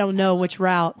 And I don't know which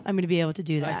route I'm going to be able to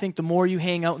do that. I think the more you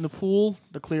hang out in the pool,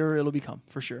 the clearer it'll become,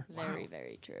 for sure. Very,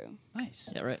 very true. Nice.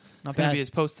 Yeah, right. Not It's going to bad. be his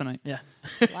post tonight. Yeah.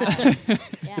 Wow. Yeah,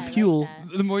 I like pool.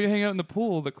 that. The more you hang out in the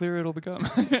pool, the clearer it'll become.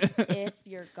 If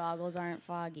your goggles aren't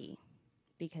foggy,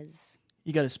 because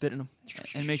You got to spit in them.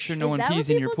 And make sure no Is one that what pees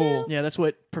in your people pool. do? Yeah, that's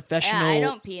what professional. Yeah, I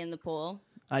don't pee in the pool.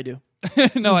 I do.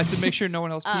 No, I said make sure no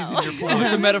one else pees in your pool.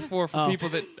 It's a metaphor for people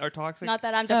that are toxic. Not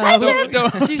that I'm don't, defensive.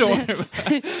 don't worry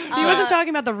about it. He wasn't talking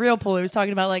about the real pool. He was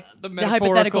talking about like the metaphorical,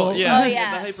 hypothetical. Yeah, Oh,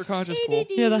 yeah. the hyperconscious pool.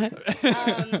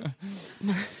 Yeah,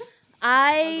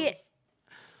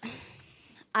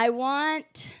 I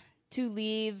want to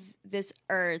leave this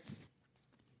earth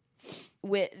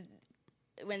with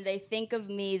when they think of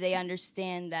me, they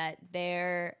understand that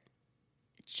their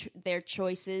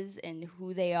choices and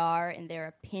who they are and their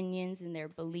opinions and their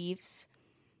beliefs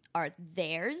are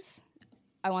theirs.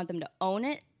 I want them to own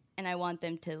it and I want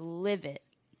them to live it,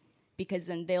 because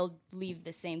then they'll leave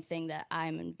the same thing that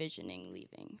I'm envisioning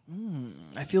leaving.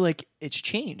 I feel like it's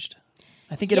changed.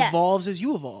 I think it Yes. evolves as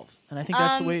you evolve, and I think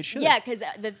that's the way it should. Yeah, because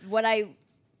what I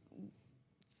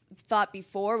thought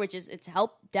before, which is it's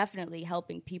definitely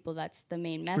helping people. That's the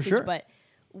main message. sure. But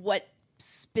what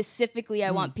specifically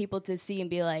I want people to see and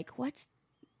be like, what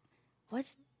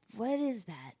is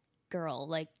that girl?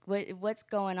 Like, what's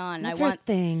going on? What's I her want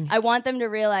thing? I want them to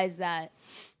realize that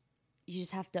you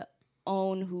just have to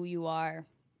own who you are.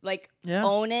 Like, Yeah.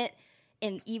 own it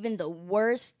in even the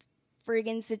worst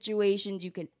friggin' situations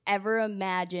you can ever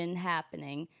imagine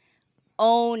happening.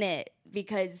 Own it,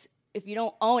 because if you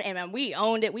don't own it, I mean, we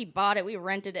owned it, we bought it, we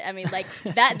rented it. I mean, like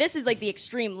that. This is like the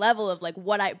extreme level of like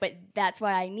but that's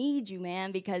why I need you,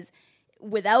 man, because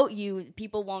without you,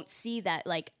 people won't see that.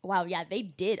 Like, wow, yeah, they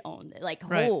did own it. Like,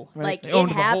 Right, oh, right. like They it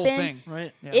owned the whole happened. thing.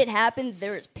 Right. Yeah. It happened.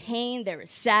 There was pain. There was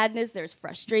sadness. There was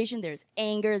frustration. There was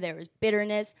anger. There was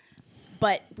bitterness.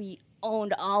 But we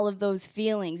owned all of those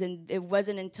feelings, and it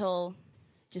wasn't until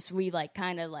just we like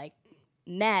kind of like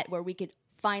met where we could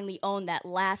finally own that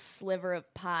last sliver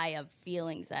of pie of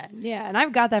feelings that Yeah, and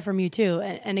I've got that from you too.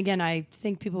 And again, I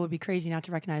think people would be crazy not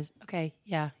to recognize, okay,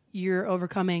 yeah, you're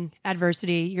overcoming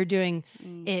adversity. You're doing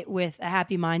it with a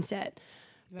happy mindset.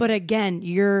 But again,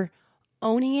 you're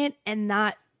owning it and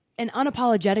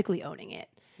unapologetically owning it.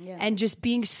 Yeah. And just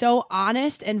being so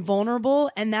honest and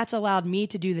vulnerable, and that's allowed me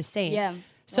to do the same. Yeah.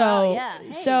 So Wow, yeah.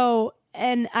 Hey. so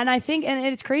and I think, and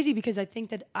it's crazy because I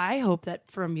think that I hope that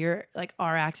from your like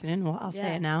our accident, well, I'll say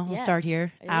Yeah. it now. We'll Yes, start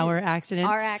here. it Our is. accident.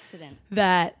 Our accident.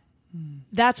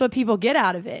 That's what people get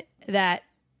out of it. That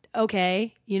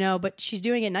okay, but she's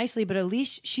doing it nicely, but at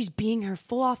least she's being her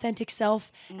full authentic self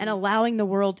and allowing the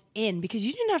world in, because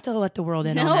you didn't have to let the world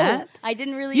in on No, that. I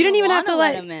didn't really. You didn't even have to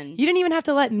let let him in. You didn't even have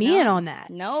to let me in on that.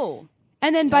 No.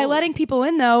 And then by No. letting people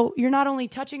in, though, you're not only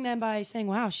touching them by saying,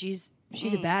 "Wow, she's a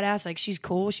badass, like she's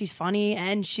cool, she's funny,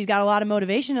 and she's got a lot of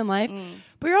motivation in life,"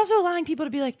 but you're also allowing people to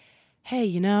be like, "Hey,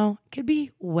 it could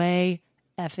be way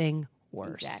effing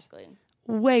worse, Exactly.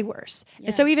 way worse." Yeah.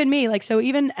 And so even me,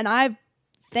 and I've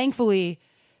thankfully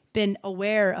been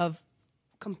aware of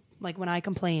like when I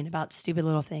complain about stupid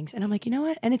little things, and I'm like, you know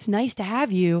what? And it's nice to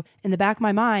have you in the back of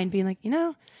my mind, being like,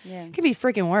 Yeah. it could be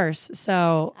freaking worse.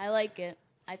 So I like it.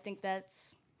 I think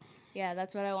that's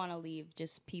what I want to leave.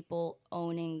 Just people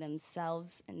owning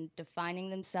themselves and defining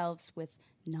themselves with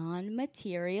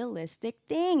non-materialistic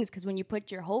things. Because when you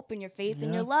put your hope and your faith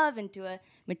and your love into a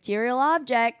material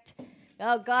object,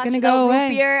 oh gosh, gonna without go root away.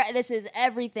 beer, this is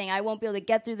everything. I won't be able to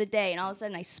get through the day. And all of a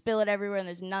sudden I spill it everywhere and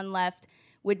there's none left.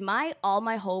 Would all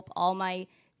my hope, all my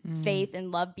faith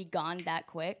and love be gone that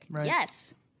quick? Right.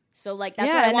 Yes. So like that's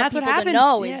Yeah, what I and want that's what people to happens.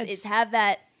 know Yeah, is it's- have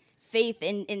that faith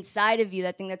inside of you,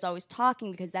 that thing that's always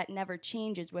talking, because that never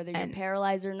changes, whether you're And-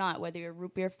 paralyzed or not, whether your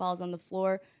root beer falls on the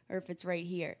floor or if it's right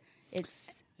here. It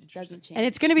doesn't change. And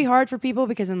it's going to be hard for people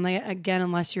because, again,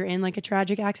 unless you're in like a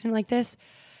tragic accident like this,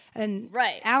 and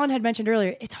Right. Alan had mentioned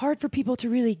earlier, it's hard for people to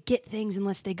really get things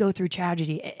unless they go through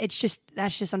tragedy.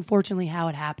 That's just unfortunately how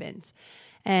it happens.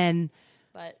 And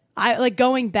but I like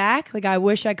going back, like I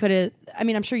wish I could have, I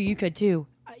mean, I'm sure you could too.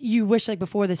 You wish like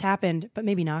before this happened, but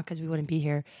maybe not because we wouldn't be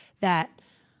here, that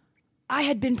I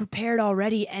had been prepared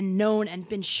already and known and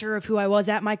been sure of who I was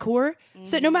at my core.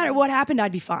 So that no matter what happened,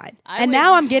 I'd be fine. I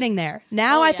Now would- I'm getting there.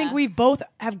 Now Oh, I think yeah. we've both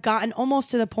have gotten almost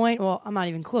to the point, well, I'm not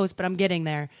even close, but I'm getting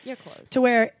there. you're close. To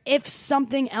where if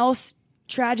something else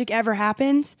tragic ever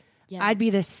happens, Yeah. I'd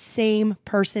be the same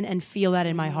person and feel that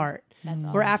in my heart. That's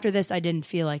Where after this, I didn't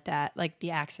feel like that, like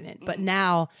the accident. But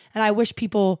now, and I wish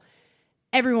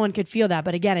everyone could feel that.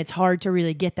 But again, it's hard to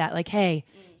really get that. Like, hey,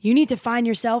 you need to find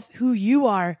yourself who you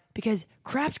are, because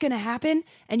crap's going to happen.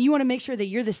 And you want to make sure that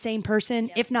you're the same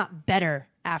person, if not better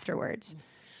afterwards.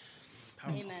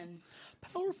 Amen.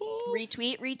 Powerful.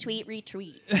 Retweet.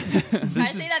 Try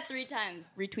to say that 3 times.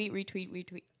 Retweet.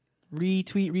 Retweet.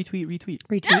 Retweet, retweet,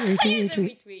 You said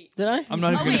retweet. retweet. Did I? I'm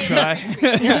not Oh, even wait, going to try.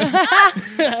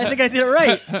 I think I did it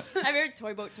right. I've heard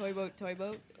toy boat. That's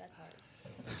hard.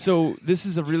 So this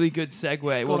is a really good segue.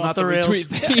 Well, off not the the rails. retweet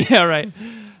thing. Yeah, right.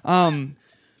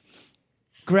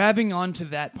 Grabbing onto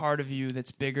that part of you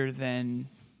that's bigger than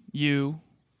you,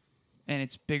 and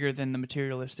it's bigger than the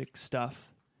materialistic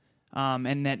stuff,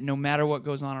 and that no matter what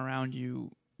goes on around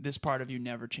you, this part of you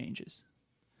never changes.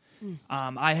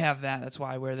 I have that. That's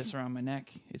why I wear this around my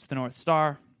neck. It's the North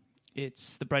Star.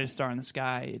 It's the brightest star in the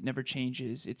sky. It never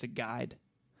changes. It's a guide.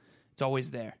 It's always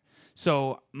there.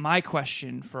 So my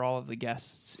question for all of the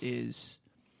guests is,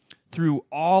 through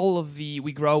all of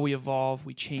we grow, we evolve,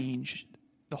 we change,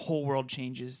 the whole world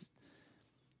changes.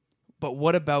 But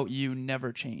what about you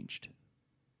never changed?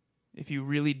 If you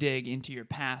really dig into your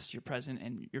past, your present,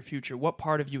 and your future, what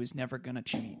part of you is never going to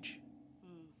change?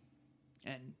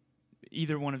 And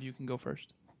either one of you can go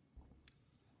first.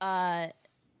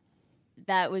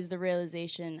 That was the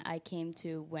realization I came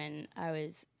to when I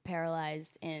was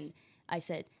paralyzed, and I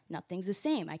said, nothing's the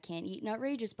same. I can't eat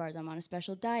outrageous bars. I'm on a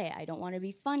special diet. I don't want to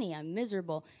be funny. I'm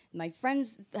miserable. My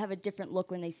friends have a different look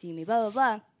when they see me, blah, blah,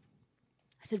 blah.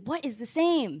 I said, what is the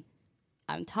same?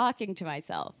 I'm talking to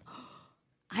myself.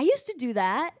 I used to do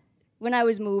that when I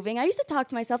was moving. I used to talk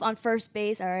to myself on first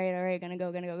base. All right, gonna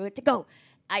go.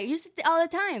 I used to all the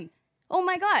time. Oh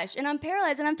my gosh. And I'm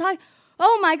paralyzed and I'm talking,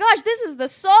 oh my gosh, this is the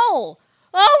soul.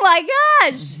 Oh my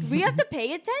gosh. We have to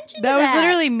pay attention to that. That was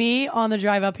literally me on the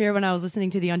drive up here when I was listening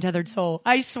to The Untethered Soul.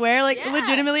 I swear,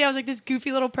 legitimately, I was like this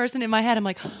goofy little person in my head. I'm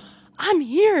like, I'm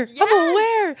here. Yes. I'm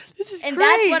aware. This is and great.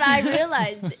 that's what I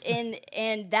realized.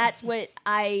 And that's what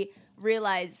I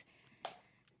realized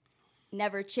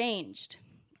never changed,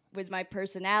 was my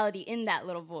personality in that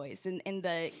little voice and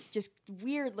the just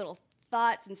weird little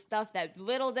thoughts and stuff that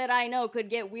little did I know could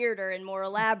get weirder and more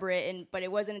elaborate. But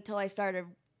it wasn't until I started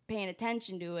paying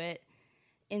attention to it.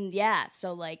 And yeah,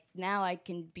 so like now I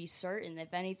can be certain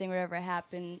if anything would ever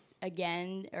happen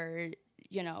again or,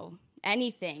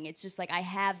 anything, it's just like I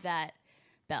have that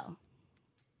bell.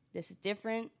 This is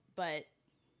different, but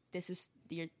this is,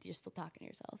 you're still talking to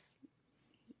yourself.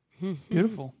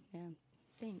 Beautiful. Yeah,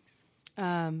 thanks.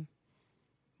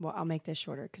 Well, I'll make this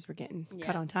shorter because we're getting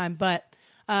cut on time. But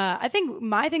I think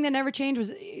my thing that never changed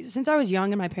was since I was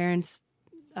young and my parents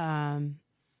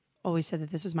always said that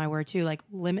this was my word too. Like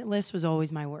limitless was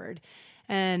always my word.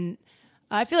 And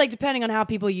I feel like depending on how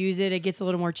people use it, it gets a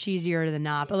little more cheesier than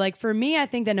not. But like for me, I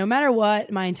think that no matter what,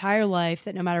 my entire life,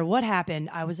 that no matter what happened,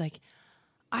 I was like,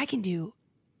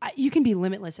 you can be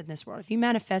limitless in this world if you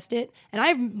manifest it. And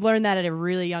I've learned that at a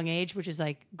really young age, which is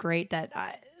like great that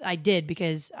I did,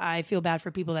 because I feel bad for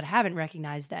people that haven't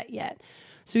recognized that yet.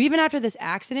 So even after this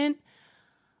accident,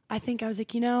 I think I was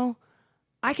like,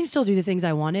 I can still do the things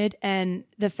I wanted. And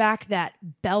the fact that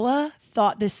Bella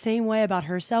thought the same way about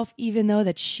herself, even though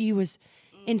that she was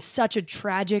in such a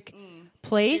tragic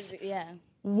place,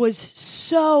 was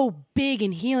so big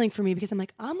and healing for me, because I'm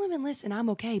like, I'm limitless and I'm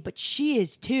okay, but she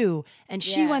is too. And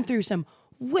she went through some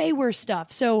way worse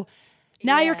stuff. So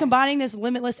now you're combining this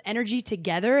limitless energy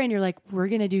together and you're like, we're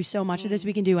going to do so much of this.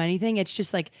 We can do anything. It's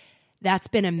just like, that's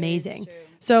been amazing.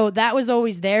 So that was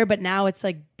always there, but now it's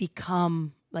like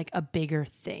become like a bigger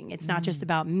thing. It's not just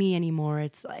about me anymore.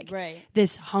 It's like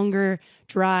this hunger,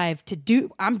 drive to do,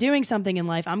 I'm doing something in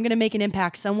life. I'm going to make an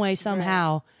impact some way,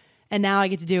 somehow. And now I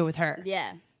get to do it with her.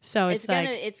 Yeah. So it's gonna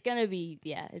be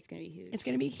huge. It's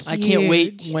gonna be huge. I can't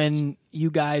wait when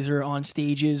you guys are on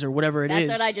stages or whatever it is.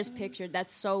 That's what I just pictured.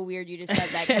 That's so weird you just said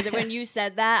that, because when you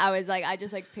said that, I was like, I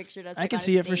just like pictured us. Like, I can on a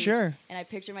see it for stage, sure. And I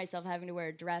pictured myself having to wear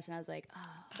a dress, and I was like,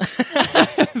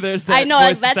 There's that I know,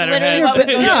 like voice that's inside her literally head. what was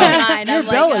going through my mind. You're I'm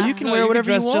Bella. like, You can No, wear you whatever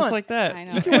dress you want. just like that. I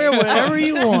know. You can wear whatever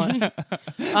you want.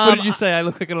 What did you say? I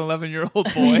look like an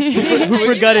 11-year-old boy. Who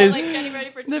forgot his? Like, getting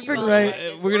ready for T-ball,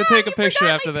 right. like, We're gonna take a picture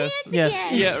after this. Yes.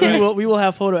 Yeah, right. We will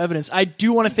have photo evidence. I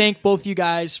do want to thank both you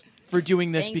guys for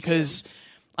doing this, Thank because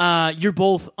you're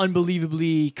both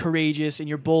unbelievably courageous and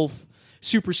you're both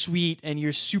super sweet and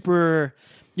you're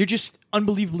just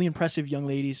unbelievably impressive young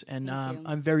ladies. And Thank you.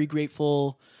 I'm very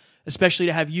grateful, especially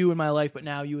to have you in my life, but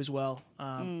now you as well.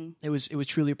 It was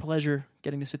truly a pleasure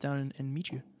getting to sit down and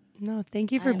meet you. No,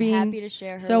 thank you for I'm being happy to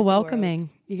share her so with the welcoming. world.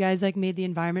 You guys like made the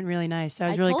environment really nice. I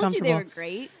was really told comfortable. you they were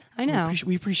great. I know.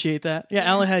 We appreciate that. Yeah,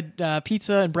 Alan had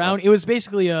pizza and brown. It was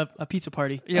basically a pizza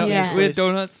party. Yeah, Yeah. we had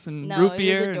donuts and No, root it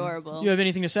beer. was and- adorable. You have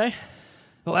anything to say?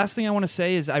 The last thing I want to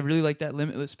say is I really like that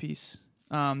limitless piece,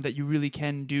 that you really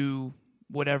can do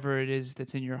whatever it is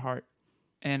that's in your heart.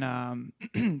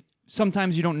 And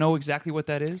sometimes you don't know exactly what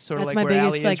that is, sort of That's like my where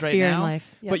biggest Ali like is right fear now. in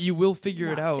life. Yep. But you will figure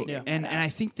it Not out. figuring And it I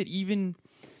think that even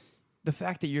the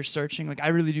fact that you're searching, like I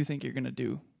really do think you're going to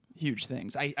do huge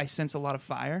things. I sense a lot of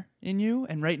fire in you,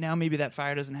 and right now maybe that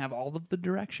fire doesn't have all of the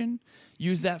direction.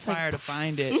 Use that fire to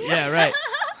find it. Yeah, right.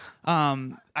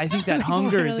 I think that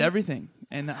hunger is everything.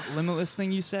 And that limitless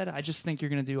thing you said, I just think you're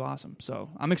going to do awesome. So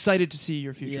I'm excited to see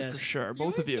your future for sure.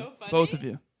 Both of you. so funny. Both of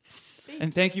you.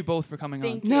 And thank you both for coming on.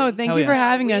 Thank you. No, thank Hell you yeah. for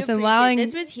having We us and appreciate allowing.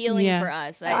 this was healing yeah. for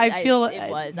us. I feel it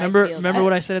was. Remember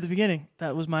what I said at the beginning?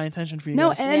 That was my intention for you No,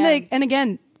 guys. and Yeah. and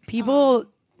again, people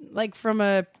like from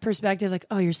a perspective like,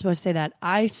 oh, you're supposed to say that.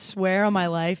 I swear on my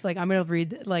life, like I'm gonna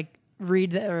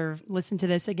read or listen to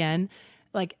this again,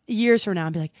 like years from now,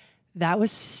 and be like, that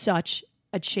was such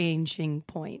a changing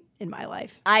point in my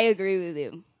life. I agree with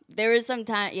you. There was some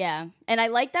time, yeah, and I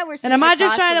like that we're. And I'm not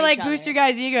just trying to like like boost your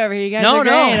guys' ego over here. You guys No, are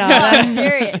no. great. I'm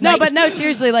serious. No, Like, but no,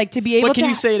 seriously, like to be able But to. can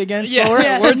you say it again Yeah. slower?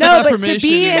 Yeah, Words of no, but to affirmation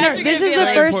be is- in That's this gonna is be the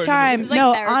like- first This time. is like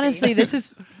No, therapy. honestly, this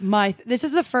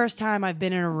is the first time I've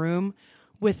been in a room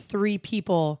with 3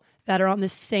 people that are on the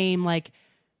same like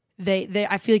they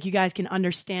I feel like you guys can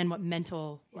understand what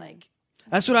mental like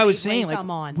That's what I was Like, saying. Like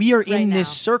come on, we are right in this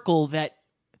now. circle that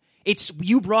it's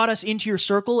you brought us into your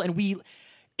circle, and we,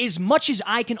 as much as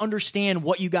I can understand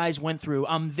what you guys went through,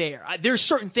 I'm there. There's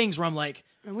certain things where I'm like,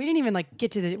 we didn't even like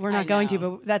get to the we're I not going to,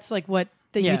 know. but that's like what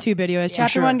the Yeah. YouTube video is. Yeah.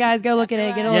 Chapter Sure. 1, guys, go look at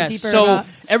it, get a little yes. deeper. So about,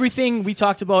 everything we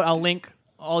talked about, I'll link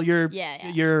all your Yeah.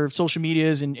 your social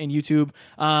medias and YouTube.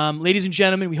 Ladies and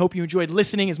gentlemen, we hope you enjoyed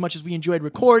listening as much as we enjoyed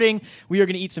recording. We are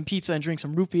going to eat some pizza and drink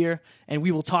some root beer, and we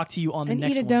will talk to you on the and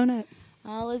next eat a one. donut.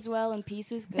 all is well and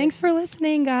peace is good. Thanks for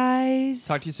listening, guys.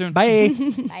 Talk to you soon. Bye.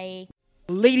 Bye.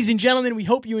 Ladies and gentlemen, we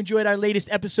hope you enjoyed our latest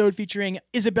episode featuring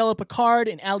Isabella Picard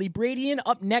and Ali Bradian.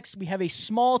 Up next, we have a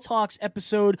small talks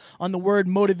episode on the word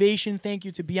motivation. Thank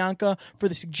you to Bianca for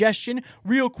the suggestion.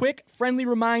 Real quick, friendly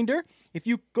reminder. If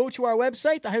you go to our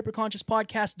website,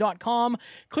 thehyperconsciouspodcast.com,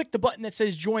 click the button that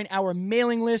says join our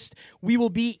mailing list. We will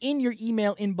be in your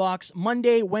email inbox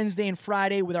Monday, Wednesday, and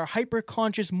Friday with our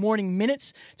Hyperconscious Morning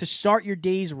Minutes to start your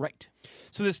days right.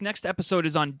 So this next episode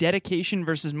is on dedication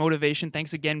versus motivation.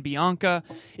 Thanks again, Bianca.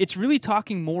 It's really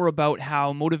talking more about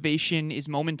how motivation is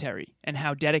momentary and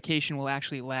how dedication will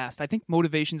actually last. I think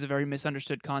motivation is a very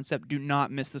misunderstood concept. Do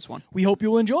not miss this one. We hope you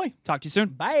will enjoy. Talk to you soon.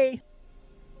 Bye.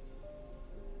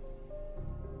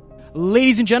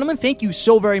 Ladies and gentlemen, thank you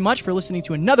so very much for listening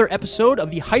to another episode of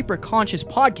the Hyperconscious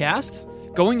Podcast.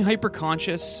 Going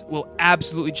hyperconscious will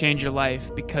absolutely change your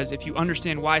life because if you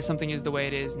understand why something is the way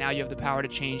it is, now you have the power to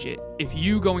change it. If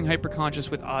you going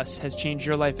hyperconscious with us has changed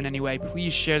your life in any way,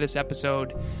 please share this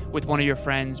episode with one of your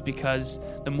friends because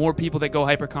the more people that go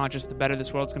hyperconscious, the better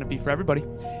this world's going to be for everybody.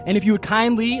 And if you would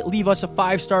kindly leave us a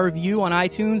 5-star review on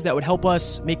iTunes, that would help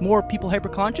us make more people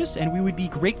hyperconscious, and we would be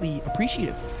greatly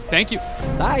appreciative. Thank you.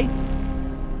 Bye.